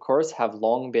Conservatives, of course, have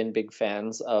long been big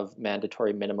fans of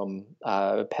mandatory minimum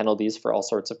penalties for all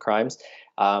sorts of crimes.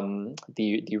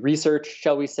 The research,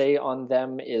 shall we say, on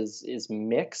them is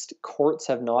mixed. Courts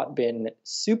have not been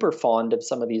super fond of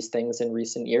some of these things in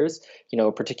recent years,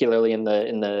 particularly in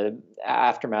the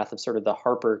aftermath of sort of the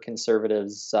Harper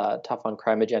Conservatives' tough on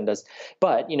crime agendas.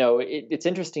 But, it's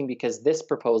interesting because this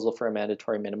proposal for a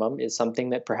mandatory minimum is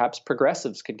something that perhaps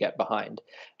progressives could get behind.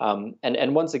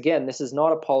 And once again, this is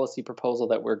not a policy proposal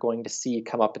that we're going to see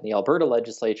come up in the Alberta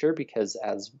legislature because,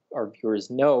 as our viewers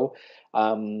know,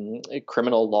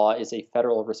 criminal law is a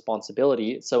federal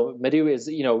responsibility. So Madu is,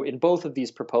 in both of these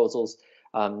proposals,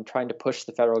 trying to push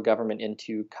the federal government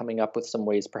into coming up with some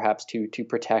ways perhaps to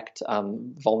protect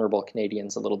vulnerable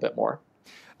Canadians a little bit more.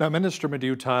 Now, Minister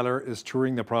Madu, Tyler, is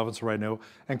touring the province right now,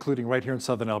 including right here in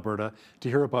southern Alberta, to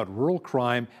hear about rural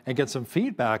crime and get some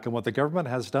feedback on what the government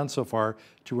has done so far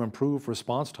to improve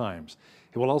response times.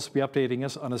 He will also be updating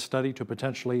us on a study to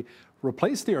potentially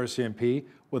replace the RCMP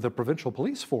with a provincial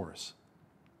police force.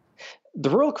 The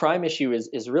rural crime issue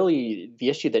is really the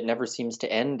issue that never seems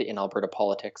to end in Alberta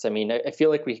politics. I mean, I feel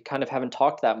like we kind of haven't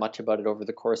talked that much about it over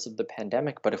the course of the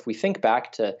pandemic, but if we think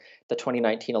back to the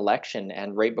 2019 election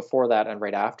and right before that and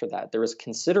right after that, there was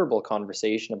considerable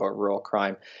conversation about rural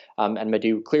crime. And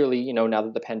Madu clearly, now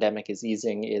that the pandemic is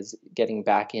easing, is getting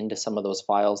back into some of those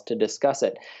files to discuss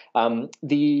it.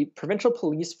 The provincial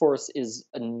police force is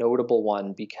a notable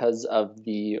one because of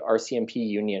the RCMP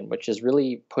union, which is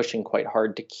really pushing quite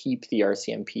hard to keep the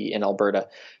RCMP in Alberta.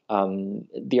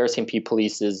 The RCMP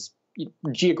police is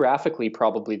geographically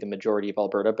probably the majority of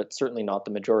Alberta, but certainly not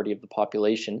the majority of the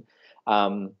population.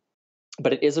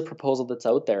 But it is a proposal that's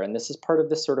out there, and this is part of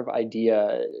this sort of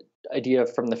idea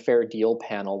from the Fair Deal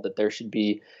panel that there should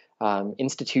be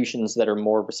institutions that are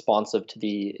more responsive to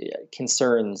the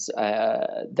concerns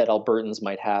that Albertans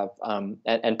might have,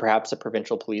 and perhaps a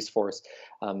provincial police force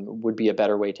would be a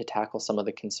better way to tackle some of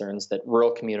the concerns that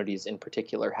rural communities in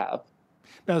particular have.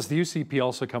 Now, has the UCP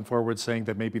also come forward saying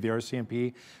that maybe the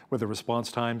RCMP, with the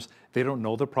response times, they don't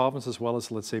know the province as well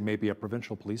as, let's say, maybe a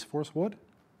provincial police force would?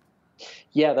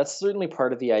 Yeah, that's certainly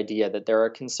part of the idea, that there are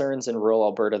concerns in rural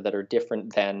Alberta that are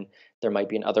different than there might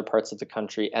be in other parts of the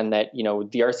country, and that,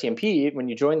 the RCMP, when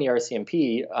you join the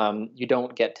RCMP, you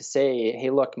don't get to say,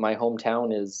 hey, look, my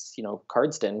hometown is,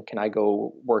 Cardston, can I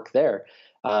go work there?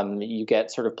 You get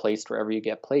sort of placed wherever you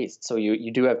get placed. So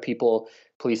you do have people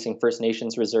policing First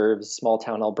Nations reserves, small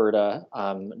town Alberta,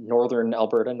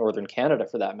 northern Canada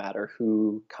for that matter,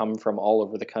 who come from all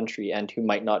over the country and who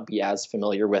might not be as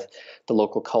familiar with the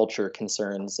local culture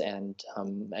concerns and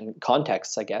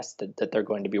contexts, I guess, that they're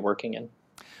going to be working in.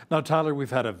 Now, Tyler,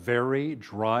 we've had a very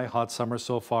dry, hot summer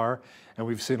so far, and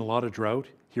we've seen a lot of drought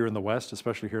here in the west,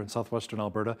 especially here in southwestern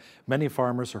Alberta. Many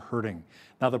farmers are hurting.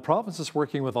 Now, the province is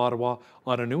working with Ottawa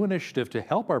on a new initiative to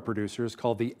help our producers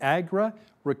called the Agra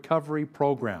Recovery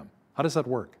Program. How does that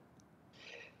work?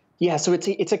 Yeah, so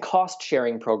it's a cost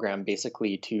sharing program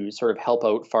basically to sort of help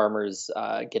out farmers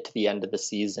get to the end of the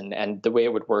season. And the way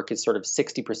it would work is sort of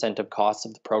 60% of costs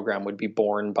of the program would be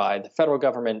borne by the federal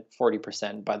government,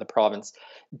 40% by the province.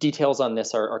 Details on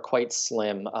this are quite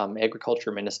slim.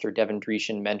 Agriculture Minister Devin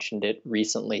Dreeshen mentioned it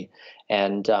recently,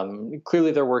 and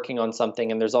clearly they're working on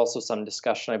something. And there's also some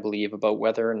discussion, I believe, about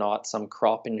whether or not some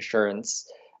crop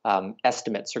insurance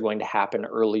estimates are going to happen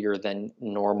earlier than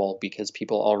normal because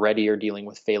people already are dealing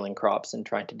with failing crops and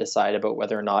trying to decide about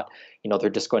whether or not, they're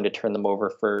just going to turn them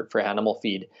over for animal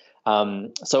feed.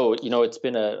 So, it's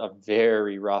been a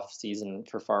very rough season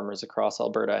for farmers across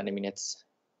Alberta. And I mean, it's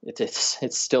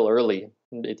still early,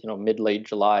 mid-late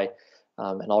July.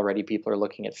 And already people are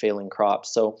looking at failing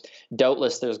crops. So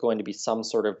doubtless there's going to be some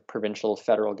sort of provincial,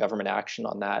 federal government action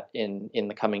on that in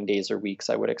the coming days or weeks,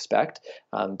 I would expect.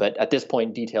 But at this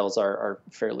point, details are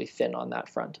fairly thin on that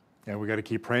front. Yeah, we got to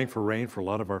keep praying for rain for a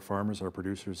lot of our farmers, our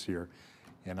producers here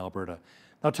in Alberta.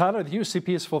 Now, Tyler, the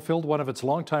UCP has fulfilled one of its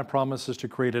longtime promises to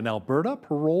create an Alberta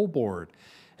Parole Board.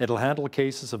 It'll handle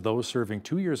cases of those serving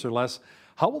 2 years or less.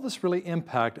 How will this really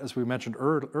impact, as we mentioned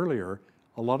earlier,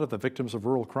 a lot of the victims of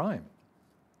rural crime?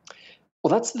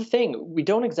 Well, that's the thing. We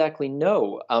don't exactly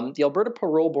know. The Alberta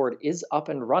Parole Board is up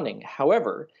and running.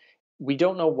 However, we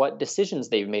don't know what decisions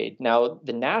they've made. Now,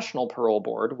 the National Parole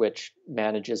Board, which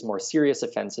manages more serious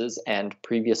offenses and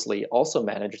previously also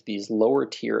managed these lower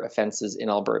tier offenses in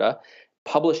Alberta,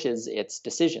 publishes its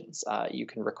decisions. You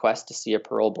can request to see a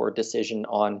parole board decision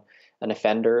on an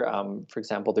offender. For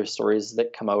example, there's stories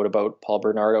that come out about Paul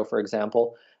Bernardo, for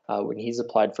example, when he's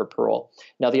applied for parole.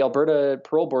 Now, the Alberta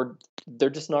Parole Board,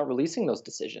 they're just not releasing those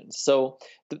decisions. So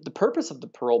the purpose of the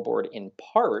parole board, in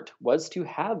part, was to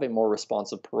have a more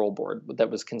responsive parole board that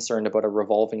was concerned about a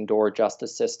revolving door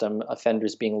justice system,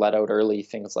 offenders being let out early,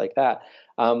 things like that.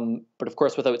 But of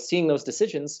course, without seeing those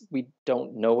decisions, we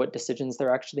don't know what decisions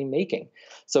they're actually making.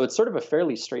 So it's sort of a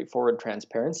fairly straightforward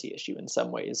transparency issue in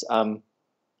some ways.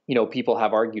 People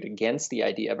have argued against the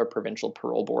idea of a provincial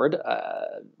parole board,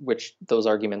 which those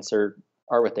arguments are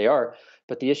what they are.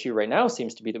 But the issue right now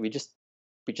seems to be that we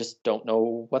just don't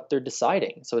know what they're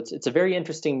deciding. So it's a very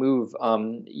interesting move.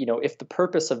 If the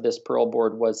purpose of this parole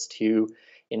board was to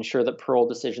ensure that parole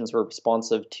decisions were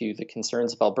responsive to the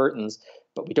concerns of Albertans,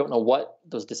 but we don't know what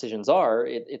those decisions are,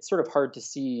 it's sort of hard to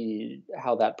see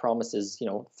how that promise is,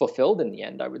 fulfilled in the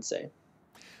end, I would say.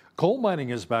 Coal mining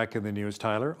is back in the news,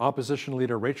 Tyler. Opposition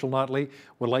leader Rachel Notley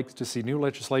would like to see new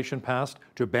legislation passed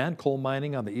to ban coal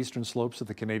mining on the eastern slopes of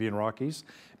the Canadian Rockies.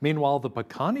 Meanwhile, the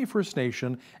Piikani First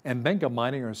Nation and Benga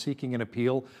Mining are seeking an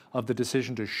appeal of the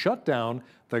decision to shut down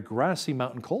the Grassy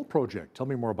Mountain Coal Project. Tell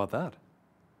me more about that.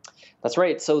 That's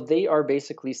right. So they are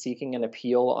basically seeking an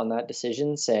appeal on that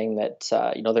decision, saying that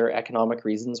there are economic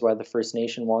reasons why the First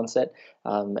Nation wants it,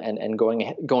 and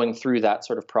going through that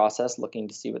sort of process, looking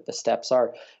to see what the steps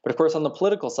are. But of course, on the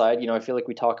political side, I feel like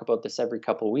we talk about this every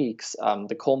couple of weeks.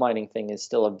 The coal mining thing is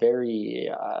still a very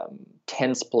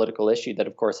tense political issue that,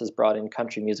 of course, has brought in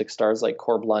country music stars like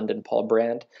Corb Lund and Paul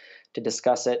Brand to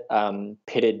discuss it,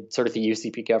 pitted sort of the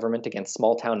UCP government against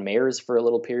small town mayors for a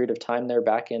little period of time there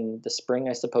back in the spring,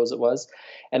 I suppose it was.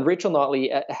 And Rachel Notley,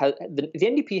 the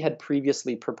NDP had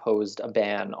previously proposed a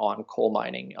ban on coal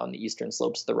mining on the eastern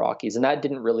slopes of the Rockies, and that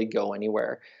didn't really go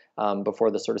anywhere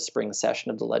before the sort of spring session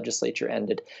of the legislature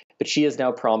ended. But she has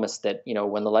now promised that,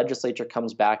 when the legislature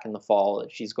comes back in the fall,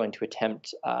 she's going to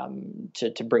attempt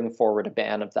to bring forward a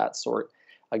ban of that sort.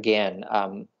 Again,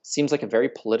 seems like a very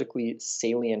politically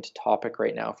salient topic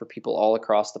right now for people all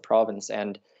across the province,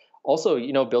 and also,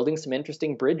 building some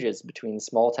interesting bridges between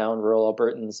small town rural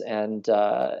Albertans and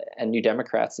New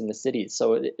Democrats in the cities.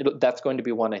 So that's going to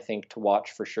be one, I think, to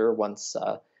watch for sure once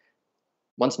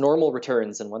normal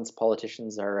returns and once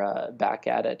politicians are back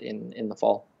at it in the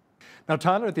fall. Now,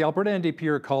 Tyler, the Alberta NDP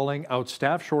are calling out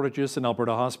staff shortages in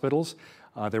Alberta hospitals.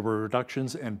 There were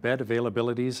reductions in bed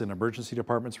availabilities in emergency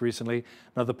departments recently.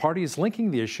 Now, the party is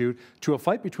linking the issue to a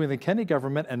fight between the Kenney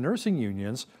government and nursing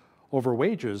unions over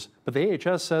wages. But the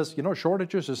AHS says,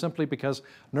 shortages are simply because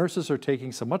nurses are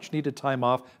taking some much-needed time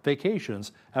off,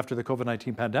 vacations, after the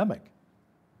COVID-19 pandemic.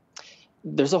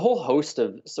 There's a whole host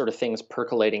of sort of things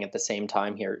percolating at the same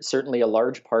time here. Certainly a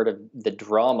large part of the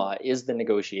drama is the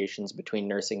negotiations between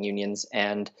nursing unions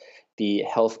and the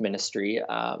health ministry.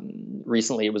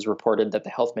 Recently, it was reported that the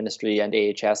health ministry and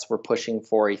AHS were pushing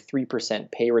for a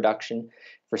 3% pay reduction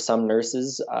for some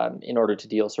nurses in order to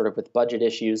deal sort of with budget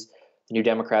issues. The New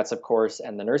Democrats, of course,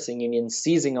 and the nursing unions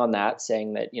seizing on that,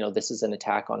 saying that, this is an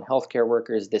attack on healthcare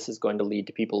workers. This is going to lead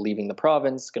to people leaving the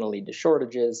province, going to lead to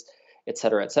shortages, et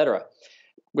cetera, et cetera.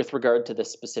 with regard to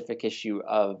this specific issue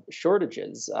of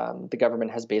shortages, the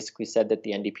government has basically said that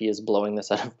the NDP is blowing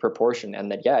this out of proportion,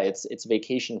 and that, yeah, it's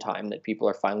vacation time, that people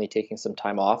are finally taking some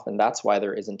time off, and that's why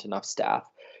there isn't enough staff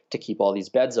to keep all these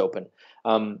beds open.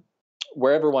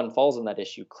 Wherever one falls on that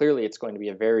issue, clearly it's going to be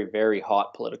a very, very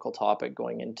hot political topic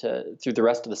going through the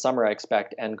rest of the summer, I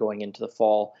expect, and going into the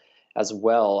fall as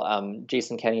well.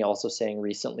 Jason Kenney also saying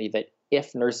recently that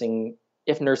if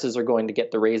nurses are going to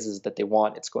get the raises that they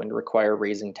want, it's going to require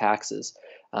raising taxes,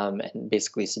 and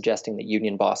basically suggesting that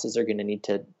union bosses are going to need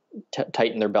to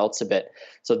tighten their belts a bit.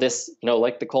 So this,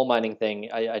 like the coal mining thing,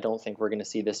 I don't think we're going to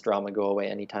see this drama go away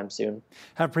anytime soon.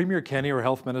 Have Premier Kenney or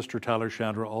Health Minister Tyler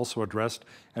Chandra also addressed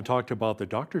and talked about the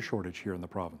doctor shortage here in the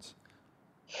province?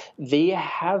 They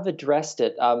have addressed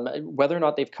it. Whether or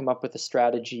not they've come up with a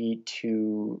strategy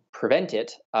to prevent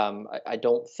it, I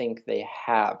don't think they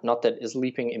have. Not that is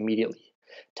leaping immediately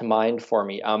to mind for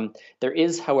me. There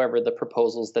is, however, the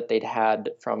proposals that they'd had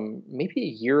from maybe a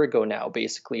year ago now,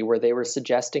 basically, where they were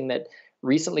suggesting that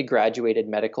recently graduated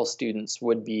medical students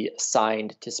would be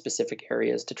assigned to specific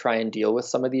areas to try and deal with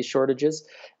some of these shortages.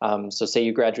 So say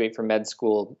you graduate from med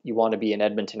school, you want to be in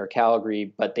Edmonton or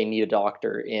Calgary, but they need a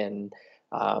doctor in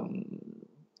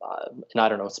I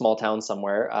don't know, a small town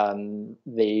somewhere,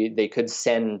 they could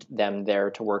send them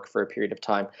there to work for a period of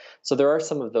time. So there are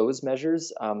some of those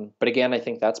measures. But again, I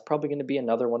think that's probably going to be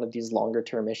another one of these longer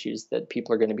term issues that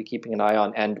people are going to be keeping an eye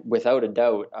on. And without a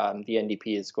doubt, the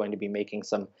NDP is going to be making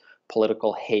some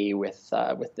political hay with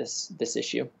this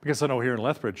issue. Because I know here in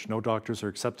Lethbridge, no doctors are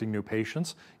accepting new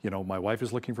patients. My wife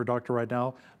is looking for a doctor right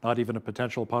now, not even a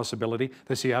potential possibility.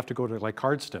 They say you have to go to like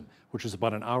Cardston, which is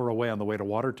about an hour away on the way to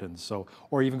Waterton. So,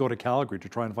 or even go to Calgary to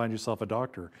try and find yourself a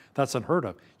doctor. That's unheard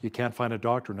of. You can't find a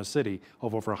doctor in a city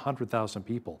of over 100,000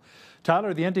 people.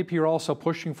 Tyler, the NDP are also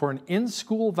pushing for an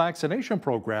in-school vaccination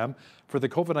program for the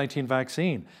COVID-19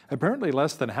 vaccine. Apparently,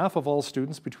 less than half of all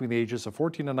students between the ages of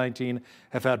 14 and 19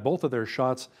 have had both of their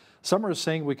shots. Some are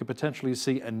saying we could potentially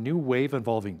see a new wave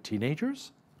involving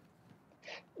teenagers.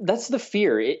 That's the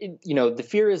fear. The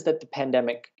fear is that the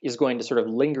pandemic is going to sort of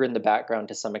linger in the background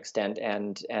to some extent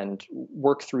and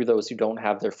work through those who don't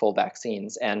have their full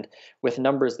vaccines. And with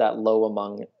numbers that low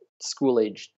among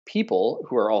school-aged people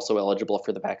who are also eligible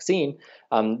for the vaccine,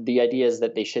 the idea is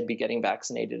that they should be getting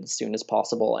vaccinated as soon as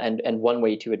possible. And one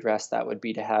way to address that would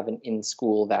be to have an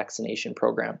in-school vaccination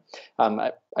program.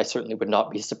 I certainly would not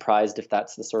be surprised if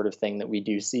that's the sort of thing that we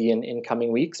do see in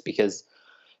coming weeks, because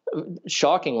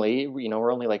shockingly,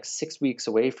 we're only like 6 weeks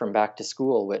away from back to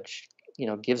school, which,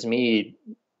 gives me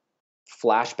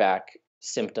flashback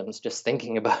symptoms just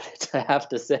thinking about it, I have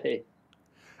to say.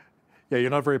 Yeah, you're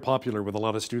not very popular with a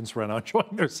lot of students right now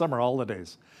enjoying their summer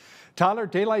holidays. Tyler,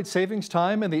 daylight savings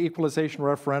time and the equalization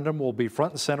referendum will be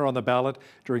front and center on the ballot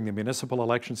during the municipal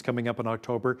elections coming up in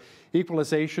October.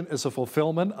 Equalization is a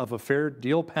fulfillment of a fair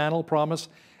deal panel promise,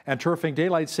 and turfing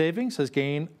daylight savings has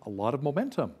gained a lot of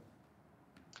momentum.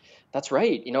 That's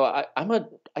right. I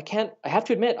have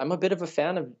to admit, I'm a bit of a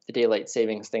fan of the daylight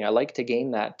savings thing. I like to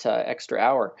gain that extra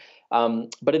hour.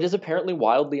 But it is apparently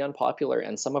wildly unpopular,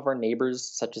 and some of our neighbors,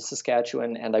 such as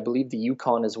Saskatchewan and I believe the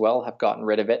Yukon as well, have gotten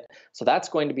rid of it. So that's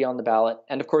going to be on the ballot.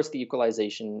 And of course, the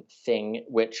equalization thing,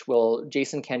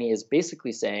 Jason Kenney is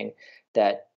basically saying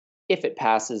that if it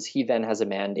passes, he then has a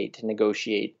mandate to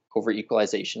negotiate over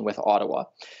equalization with Ottawa.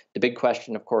 The big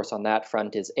question, of course, on that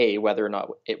front is A, whether or not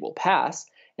it will pass,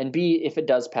 and B, if it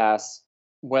does pass,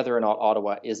 whether or not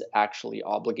Ottawa is actually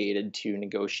obligated to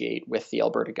negotiate with the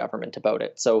Alberta government about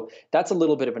it. So that's a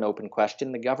little bit of an open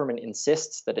question. The government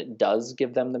insists that it does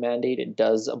give them the mandate. It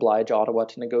does oblige Ottawa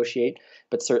to negotiate,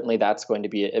 but certainly that's going to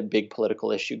be a big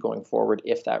political issue going forward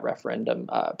if that referendum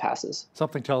passes.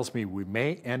 Something tells me we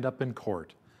may end up in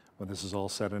court when this is all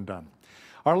said and done.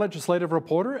 Our legislative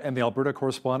reporter and the Alberta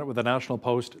correspondent with the National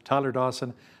Post, Tyler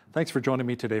Dawson, thanks for joining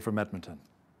me today from Edmonton.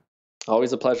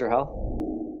 Always a pleasure, Hal.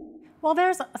 Well,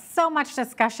 there's so much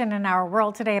discussion in our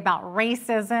world today about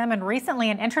racism, and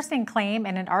recently an interesting claim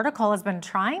in an article has been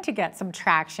trying to get some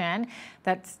traction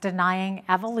that's denying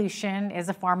evolution is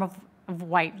a form of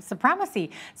white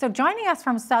supremacy. So joining us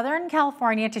from Southern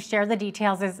California to share the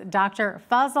details is Dr.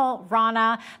 Fazal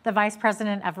Rana, the Vice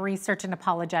President of Research and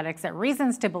Apologetics at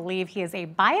Reasons to Believe. He is a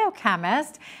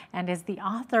biochemist and is the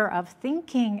author of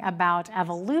Thinking About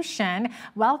Evolution.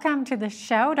 Welcome to the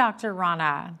show, Dr.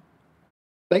 Rana.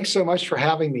 Thanks so much for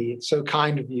having me. It's so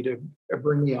kind of you to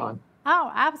bring me on.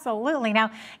 Oh, absolutely. Now,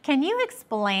 can you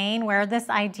explain where this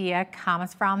idea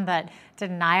comes from that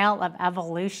denial of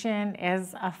evolution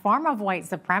is a form of white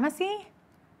supremacy?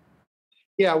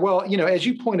 Yeah, well, as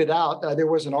you pointed out, there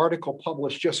was an article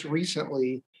published just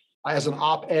recently as an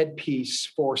op-ed piece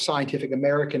for Scientific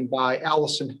American by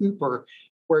Allison Hooper,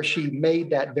 where she made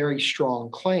that very strong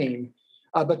claim.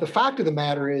 But the fact of the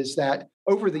matter is that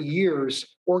over the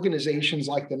years, organizations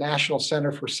like the National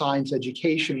Center for Science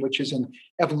Education, which is an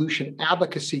evolution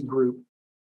advocacy group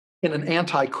and an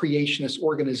anti-creationist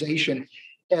organization,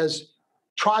 has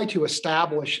tried to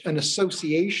establish an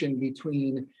association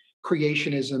between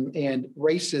creationism and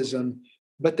racism,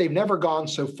 but they've never gone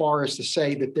so far as to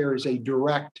say that there is a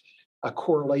direct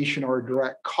correlation or a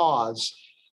direct cause.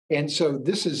 And so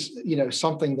this is,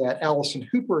 something that Allison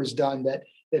Hooper has done that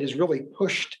has really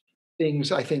pushed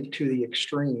things, I think, to the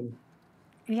extreme.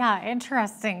 Yeah,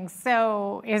 interesting.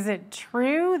 So is it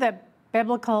true that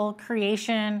biblical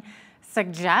creation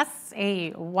suggests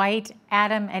a white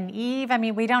Adam and Eve? I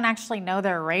mean, we don't actually know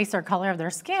their race or color of their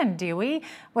skin, do we?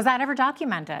 Was that ever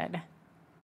documented?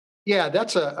 Yeah,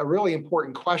 that's a really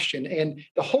important question. And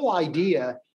the whole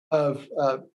idea of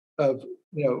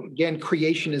again,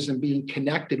 creationism being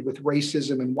connected with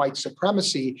racism and white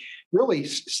supremacy really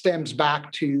stems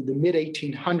back to the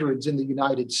mid-1800s in the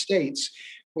United States,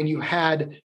 when you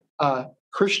had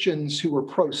Christians who were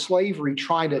pro-slavery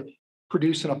trying to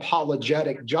produce an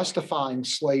apologetic justifying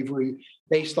slavery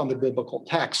based on the biblical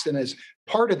text. And as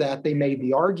part of that, they made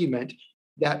the argument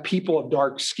that people of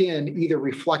dark skin either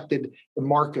reflected the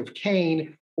mark of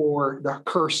Cain or the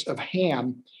curse of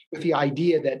Ham, with the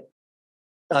idea that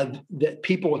that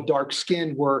people with dark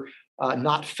skin were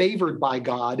not favored by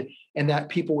God, and that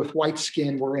people with white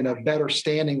skin were in a better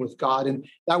standing with God. And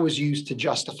that was used to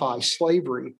justify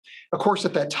slavery. Of course,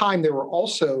 at that time, there were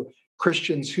also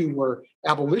Christians who were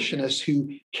abolitionists who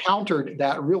countered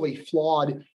that really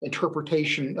flawed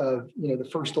interpretation of the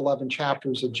first 11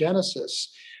 chapters of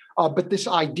Genesis. But this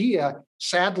idea,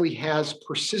 sadly, has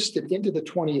persisted into the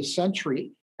 20th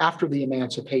century after the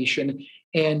emancipation,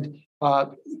 and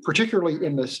particularly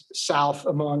in the South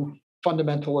among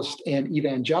fundamentalists and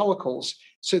evangelicals.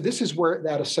 So this is where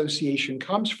that association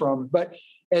comes from. But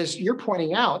as you're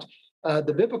pointing out,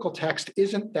 the biblical text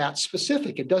isn't that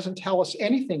specific. It doesn't tell us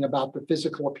anything about the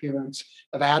physical appearance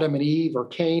of Adam and Eve or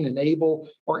Cain and Abel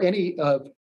or any of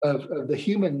the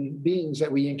human beings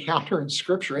that we encounter in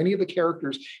Scripture, any of the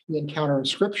characters we encounter in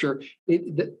Scripture.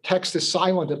 The text is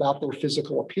silent about their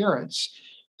physical appearance.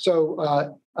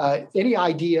 So any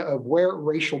idea of where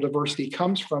racial diversity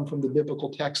comes from the biblical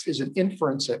text is an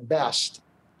inference at best.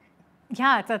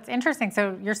 Yeah, that's interesting.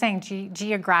 So you're saying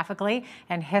geographically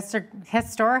and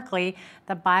historically,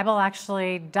 the Bible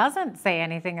actually doesn't say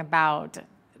anything about,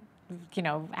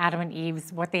 Adam and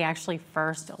Eve's, what they actually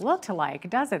first looked like,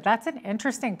 does it? That's an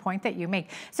interesting point that you make.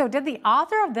 So did the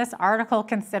author of this article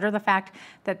consider the fact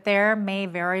that there may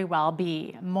very well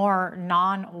be more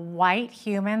non-white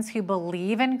humans who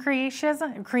believe in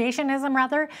creationism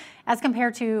rather, as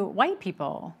compared to white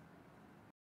people?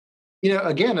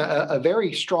 Again, a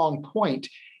very strong point.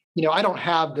 I don't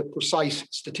have the precise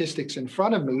statistics in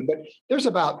front of me, but there's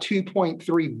about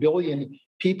 2.3 billion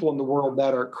people in the world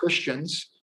that are Christians.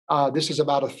 This is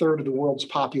about a third of the world's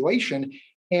population.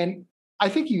 And I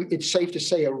think it's safe to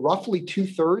say roughly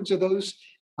 2/3 of those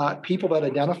people that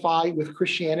identify with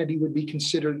Christianity would be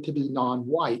considered to be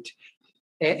non-white.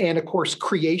 And of course,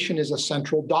 creation is a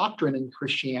central doctrine in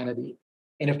Christianity.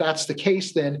 And if that's the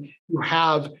case, then you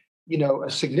have a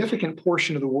significant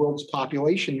portion of the world's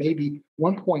population, maybe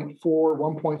 1.4,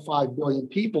 1.5 billion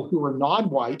people who are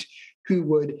non-white, who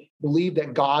would believe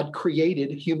that God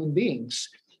created human beings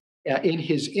in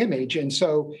his image. And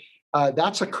so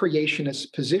that's a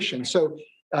creationist position. So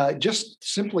just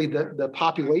simply the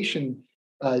population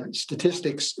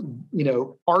statistics,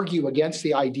 argue against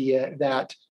the idea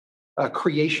that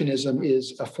creationism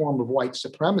is a form of white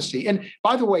supremacy. And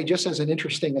by the way, just as an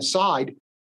interesting aside,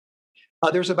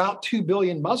 there's about 2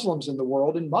 billion Muslims in the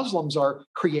world, and Muslims are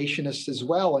creationists as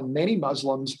well. And many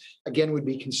Muslims, again, would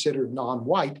be considered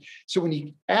non-white. So when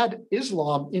you add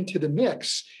Islam into the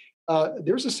mix,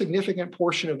 there's a significant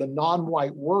portion of the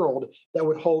non-white world that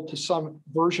would hold to some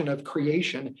version of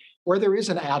creation where there is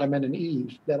an Adam and an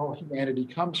Eve that all humanity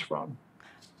comes from.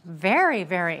 Very,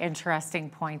 very interesting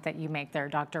point that you make there,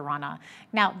 Dr. Rana.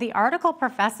 Now, the article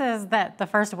professes that the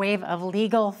first wave of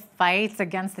legal fights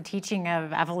against the teaching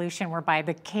of evolution were by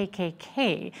the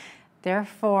KKK.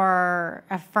 Therefore,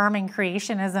 affirming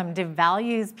creationism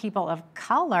devalues people of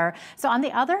color. So on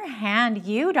the other hand,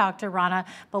 you, Dr. Rana,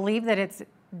 believe that it's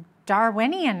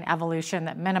Darwinian evolution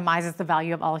that minimizes the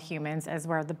value of all humans, as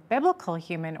where the biblical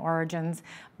human origins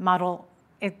model,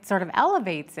 it sort of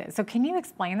elevates it. So can you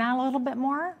explain that a little bit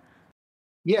more?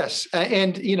 Yes.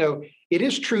 And, it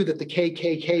is true that the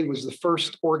KKK was the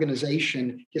first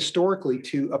organization historically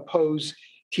to oppose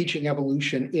teaching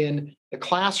evolution in the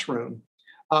classroom.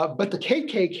 But the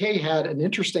KKK had an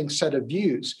interesting set of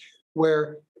views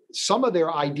where some of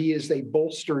their ideas they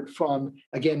bolstered from,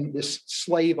 again, this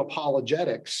slave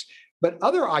apologetics, but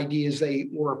other ideas they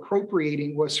were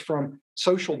appropriating was from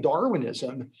social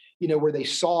Darwinism, where they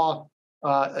saw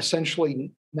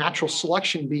essentially natural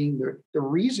selection being the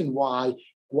reason why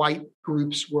white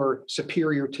groups were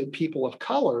superior to people of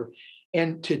color.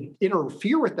 And to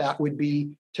interfere with that would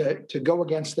be to go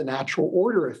against the natural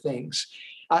order of things.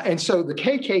 And so the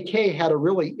KKK had a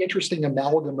really interesting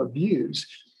amalgam of views.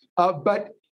 But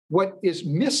what is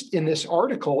missed in this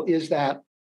article is that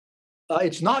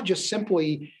it's not just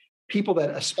simply people that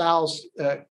espouse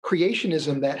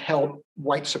creationism that held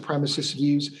white supremacist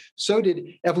views. So did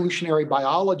evolutionary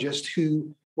biologists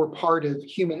who were part of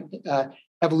human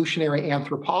evolutionary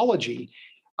anthropology.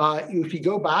 If you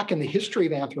go back in the history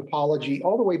of anthropology,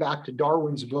 all the way back to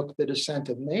Darwin's book, The Descent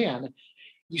of Man,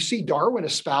 you see Darwin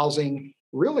espousing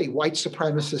really white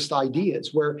supremacist ideas,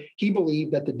 where he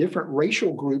believed that the different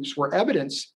racial groups were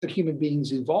evidence that human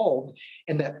beings evolved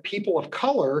and that people of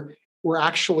color were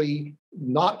actually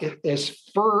not as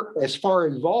far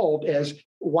evolved as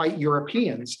white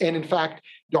Europeans. And in fact,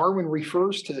 Darwin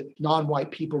refers to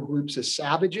non-white people groups as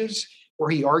savages,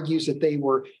 where he argues that they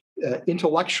were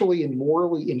intellectually and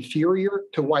morally inferior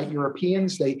to white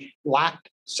Europeans. They lacked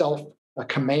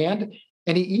self-command.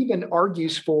 And he even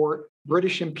argues for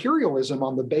British imperialism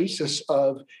on the basis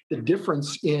of the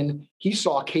difference in, he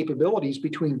saw capabilities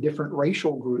between different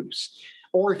racial groups.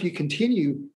 Or if you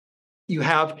continue, you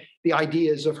have the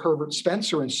ideas of Herbert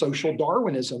Spencer and social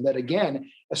Darwinism that, again,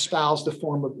 espoused a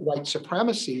form of white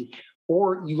supremacy.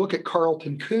 Or you look at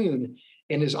Carlton Kuhn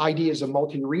and his ideas of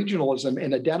multi-regionalism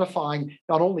and identifying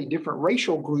not only different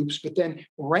racial groups, but then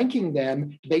ranking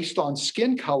them based on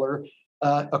skin color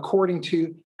according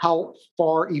to how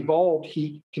far evolved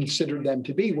he considered them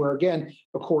to be, where again,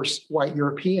 of course, white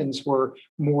Europeans were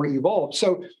more evolved.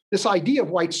 So this idea of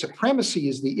white supremacy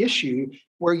is the issue,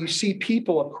 where you see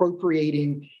people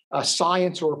appropriating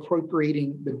science or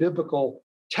appropriating the biblical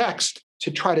text to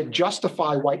try to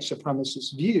justify white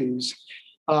supremacist views,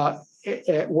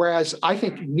 whereas I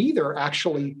think neither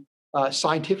actually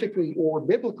scientifically or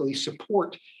biblically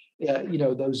support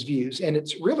those views. And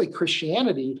it's really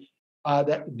Christianity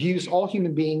that views all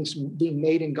human beings being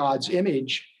made in God's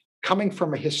image, coming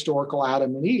from a historical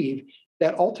Adam and Eve,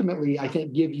 that ultimately, I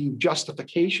think, give you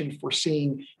justification for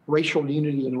seeing racial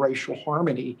unity and racial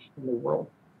harmony in the world.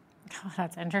 Oh,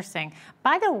 that's interesting.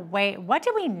 By the way, what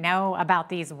do we know about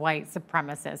these white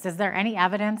supremacists? Is there any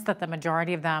evidence that the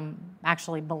majority of them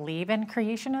actually believe in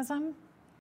creationism?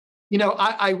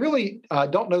 I really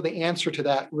don't know the answer to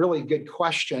that really good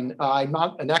question. I'm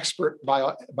not an expert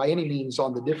by any means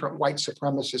on the different white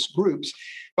supremacist groups,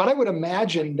 but I would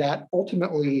imagine that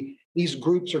ultimately these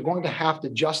groups are going to have to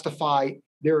justify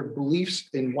their beliefs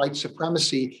in white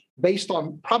supremacy based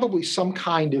on probably some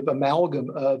kind of amalgam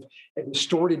of a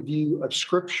distorted view of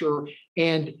scripture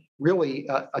and really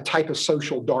a type of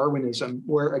social Darwinism,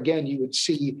 where again, you would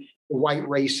see the white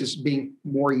race as being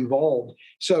more evolved.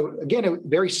 So again,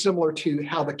 very similar to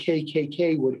how the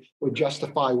KKK would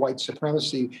justify white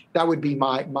supremacy. That would be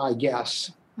my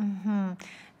guess. Mm-hmm.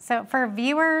 So for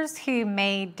viewers who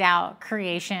may doubt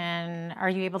creation, are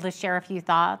you able to share a few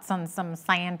thoughts on some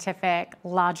scientific,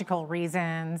 logical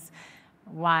reasons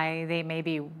why they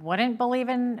maybe wouldn't believe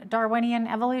in Darwinian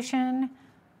evolution?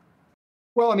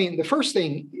 Well, I mean, the first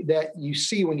thing that you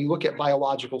see when you look at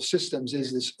biological systems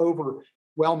is this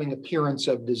overwhelming appearance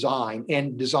of design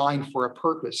and design for a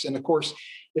purpose. And of course,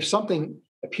 if something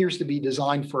appears to be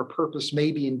designed for a purpose,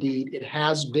 maybe indeed it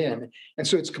has been. And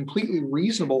so it's completely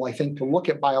reasonable, I think, to look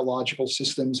at biological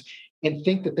systems and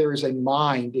think that there is a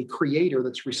mind, a creator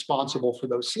that's responsible for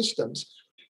those systems.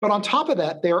 But on top of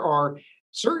that, there are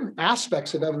certain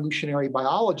aspects of evolutionary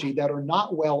biology that are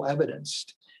not well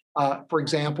evidenced. For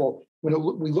example,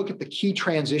 when we look at the key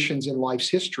transitions in life's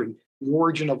history, the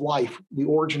origin of life, the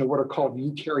origin of what are called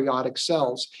eukaryotic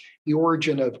cells, the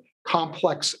origin of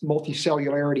complex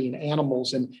multicellularity in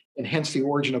animals, and hence the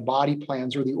origin of body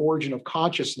plans, or the origin of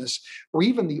consciousness, or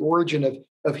even the origin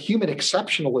of human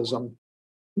exceptionalism.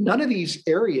 None of these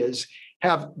areas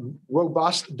have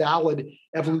robust, valid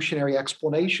evolutionary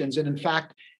explanations. And in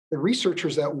fact, the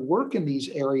researchers that work in these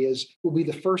areas will be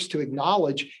the first to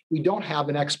acknowledge we don't have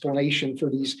an explanation for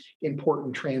these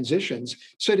important transitions.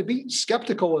 So to be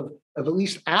skeptical of at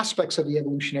least aspects of the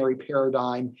evolutionary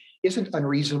paradigm isn't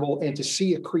unreasonable, and to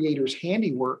see a creator's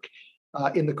handiwork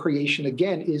in the creation,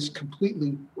 again, is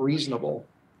completely reasonable.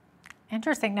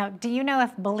 Interesting. Now, do you know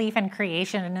if belief in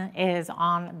creation is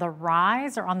on the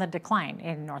rise or on the decline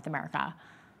in North America?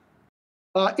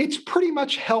 It's pretty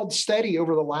much held steady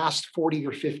over the last 40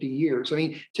 or 50 years. I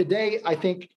mean, today, I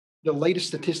think the latest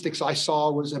statistics I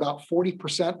saw was about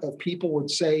 40% of people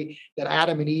would say that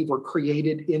Adam and Eve were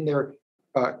created in their,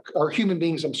 or human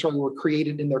beings, I'm sorry, were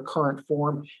created in their current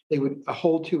form. They would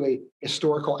hold to a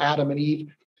historical Adam and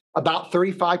Eve. About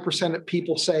 35% of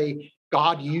people say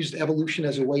God used evolution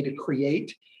as a way to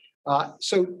create.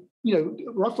 So,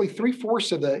 roughly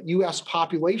 3/4 of the US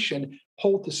population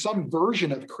hold to some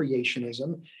version of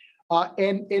creationism.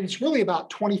 And it's really about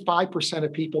 25%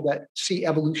 of people that see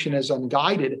evolution as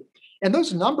unguided. And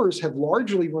those numbers have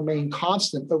largely remained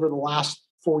constant over the last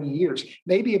 40 years.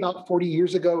 Maybe about 40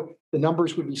 years ago, the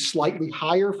numbers would be slightly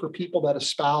higher for people that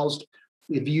espoused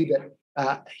the view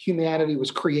that humanity was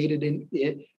created in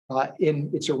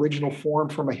its original form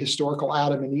from a historical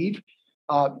Adam and Eve.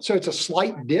 So it's a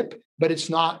slight dip, but it's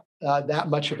not that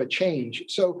much of a change.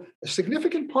 So a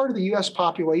significant part of the US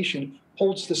population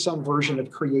holds to some version of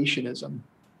creationism.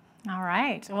 All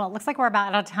right. Well, it looks like we're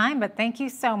about out of time, but thank you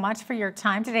so much for your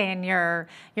time today and your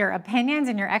opinions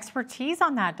and your expertise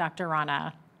on that, Dr.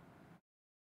 Rana.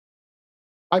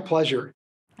 My pleasure.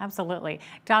 Absolutely.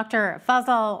 Dr.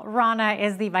 Fazal Rana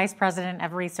is the Vice President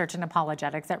of Research and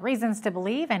Apologetics at Reasons to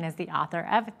Believe and is the author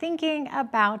of Thinking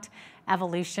About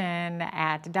Evolution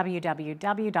at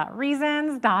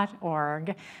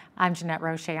www.reasons.org. I'm Jeanette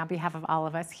Roche on behalf of all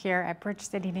of us here at Bridge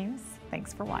City News.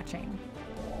 Thanks for watching.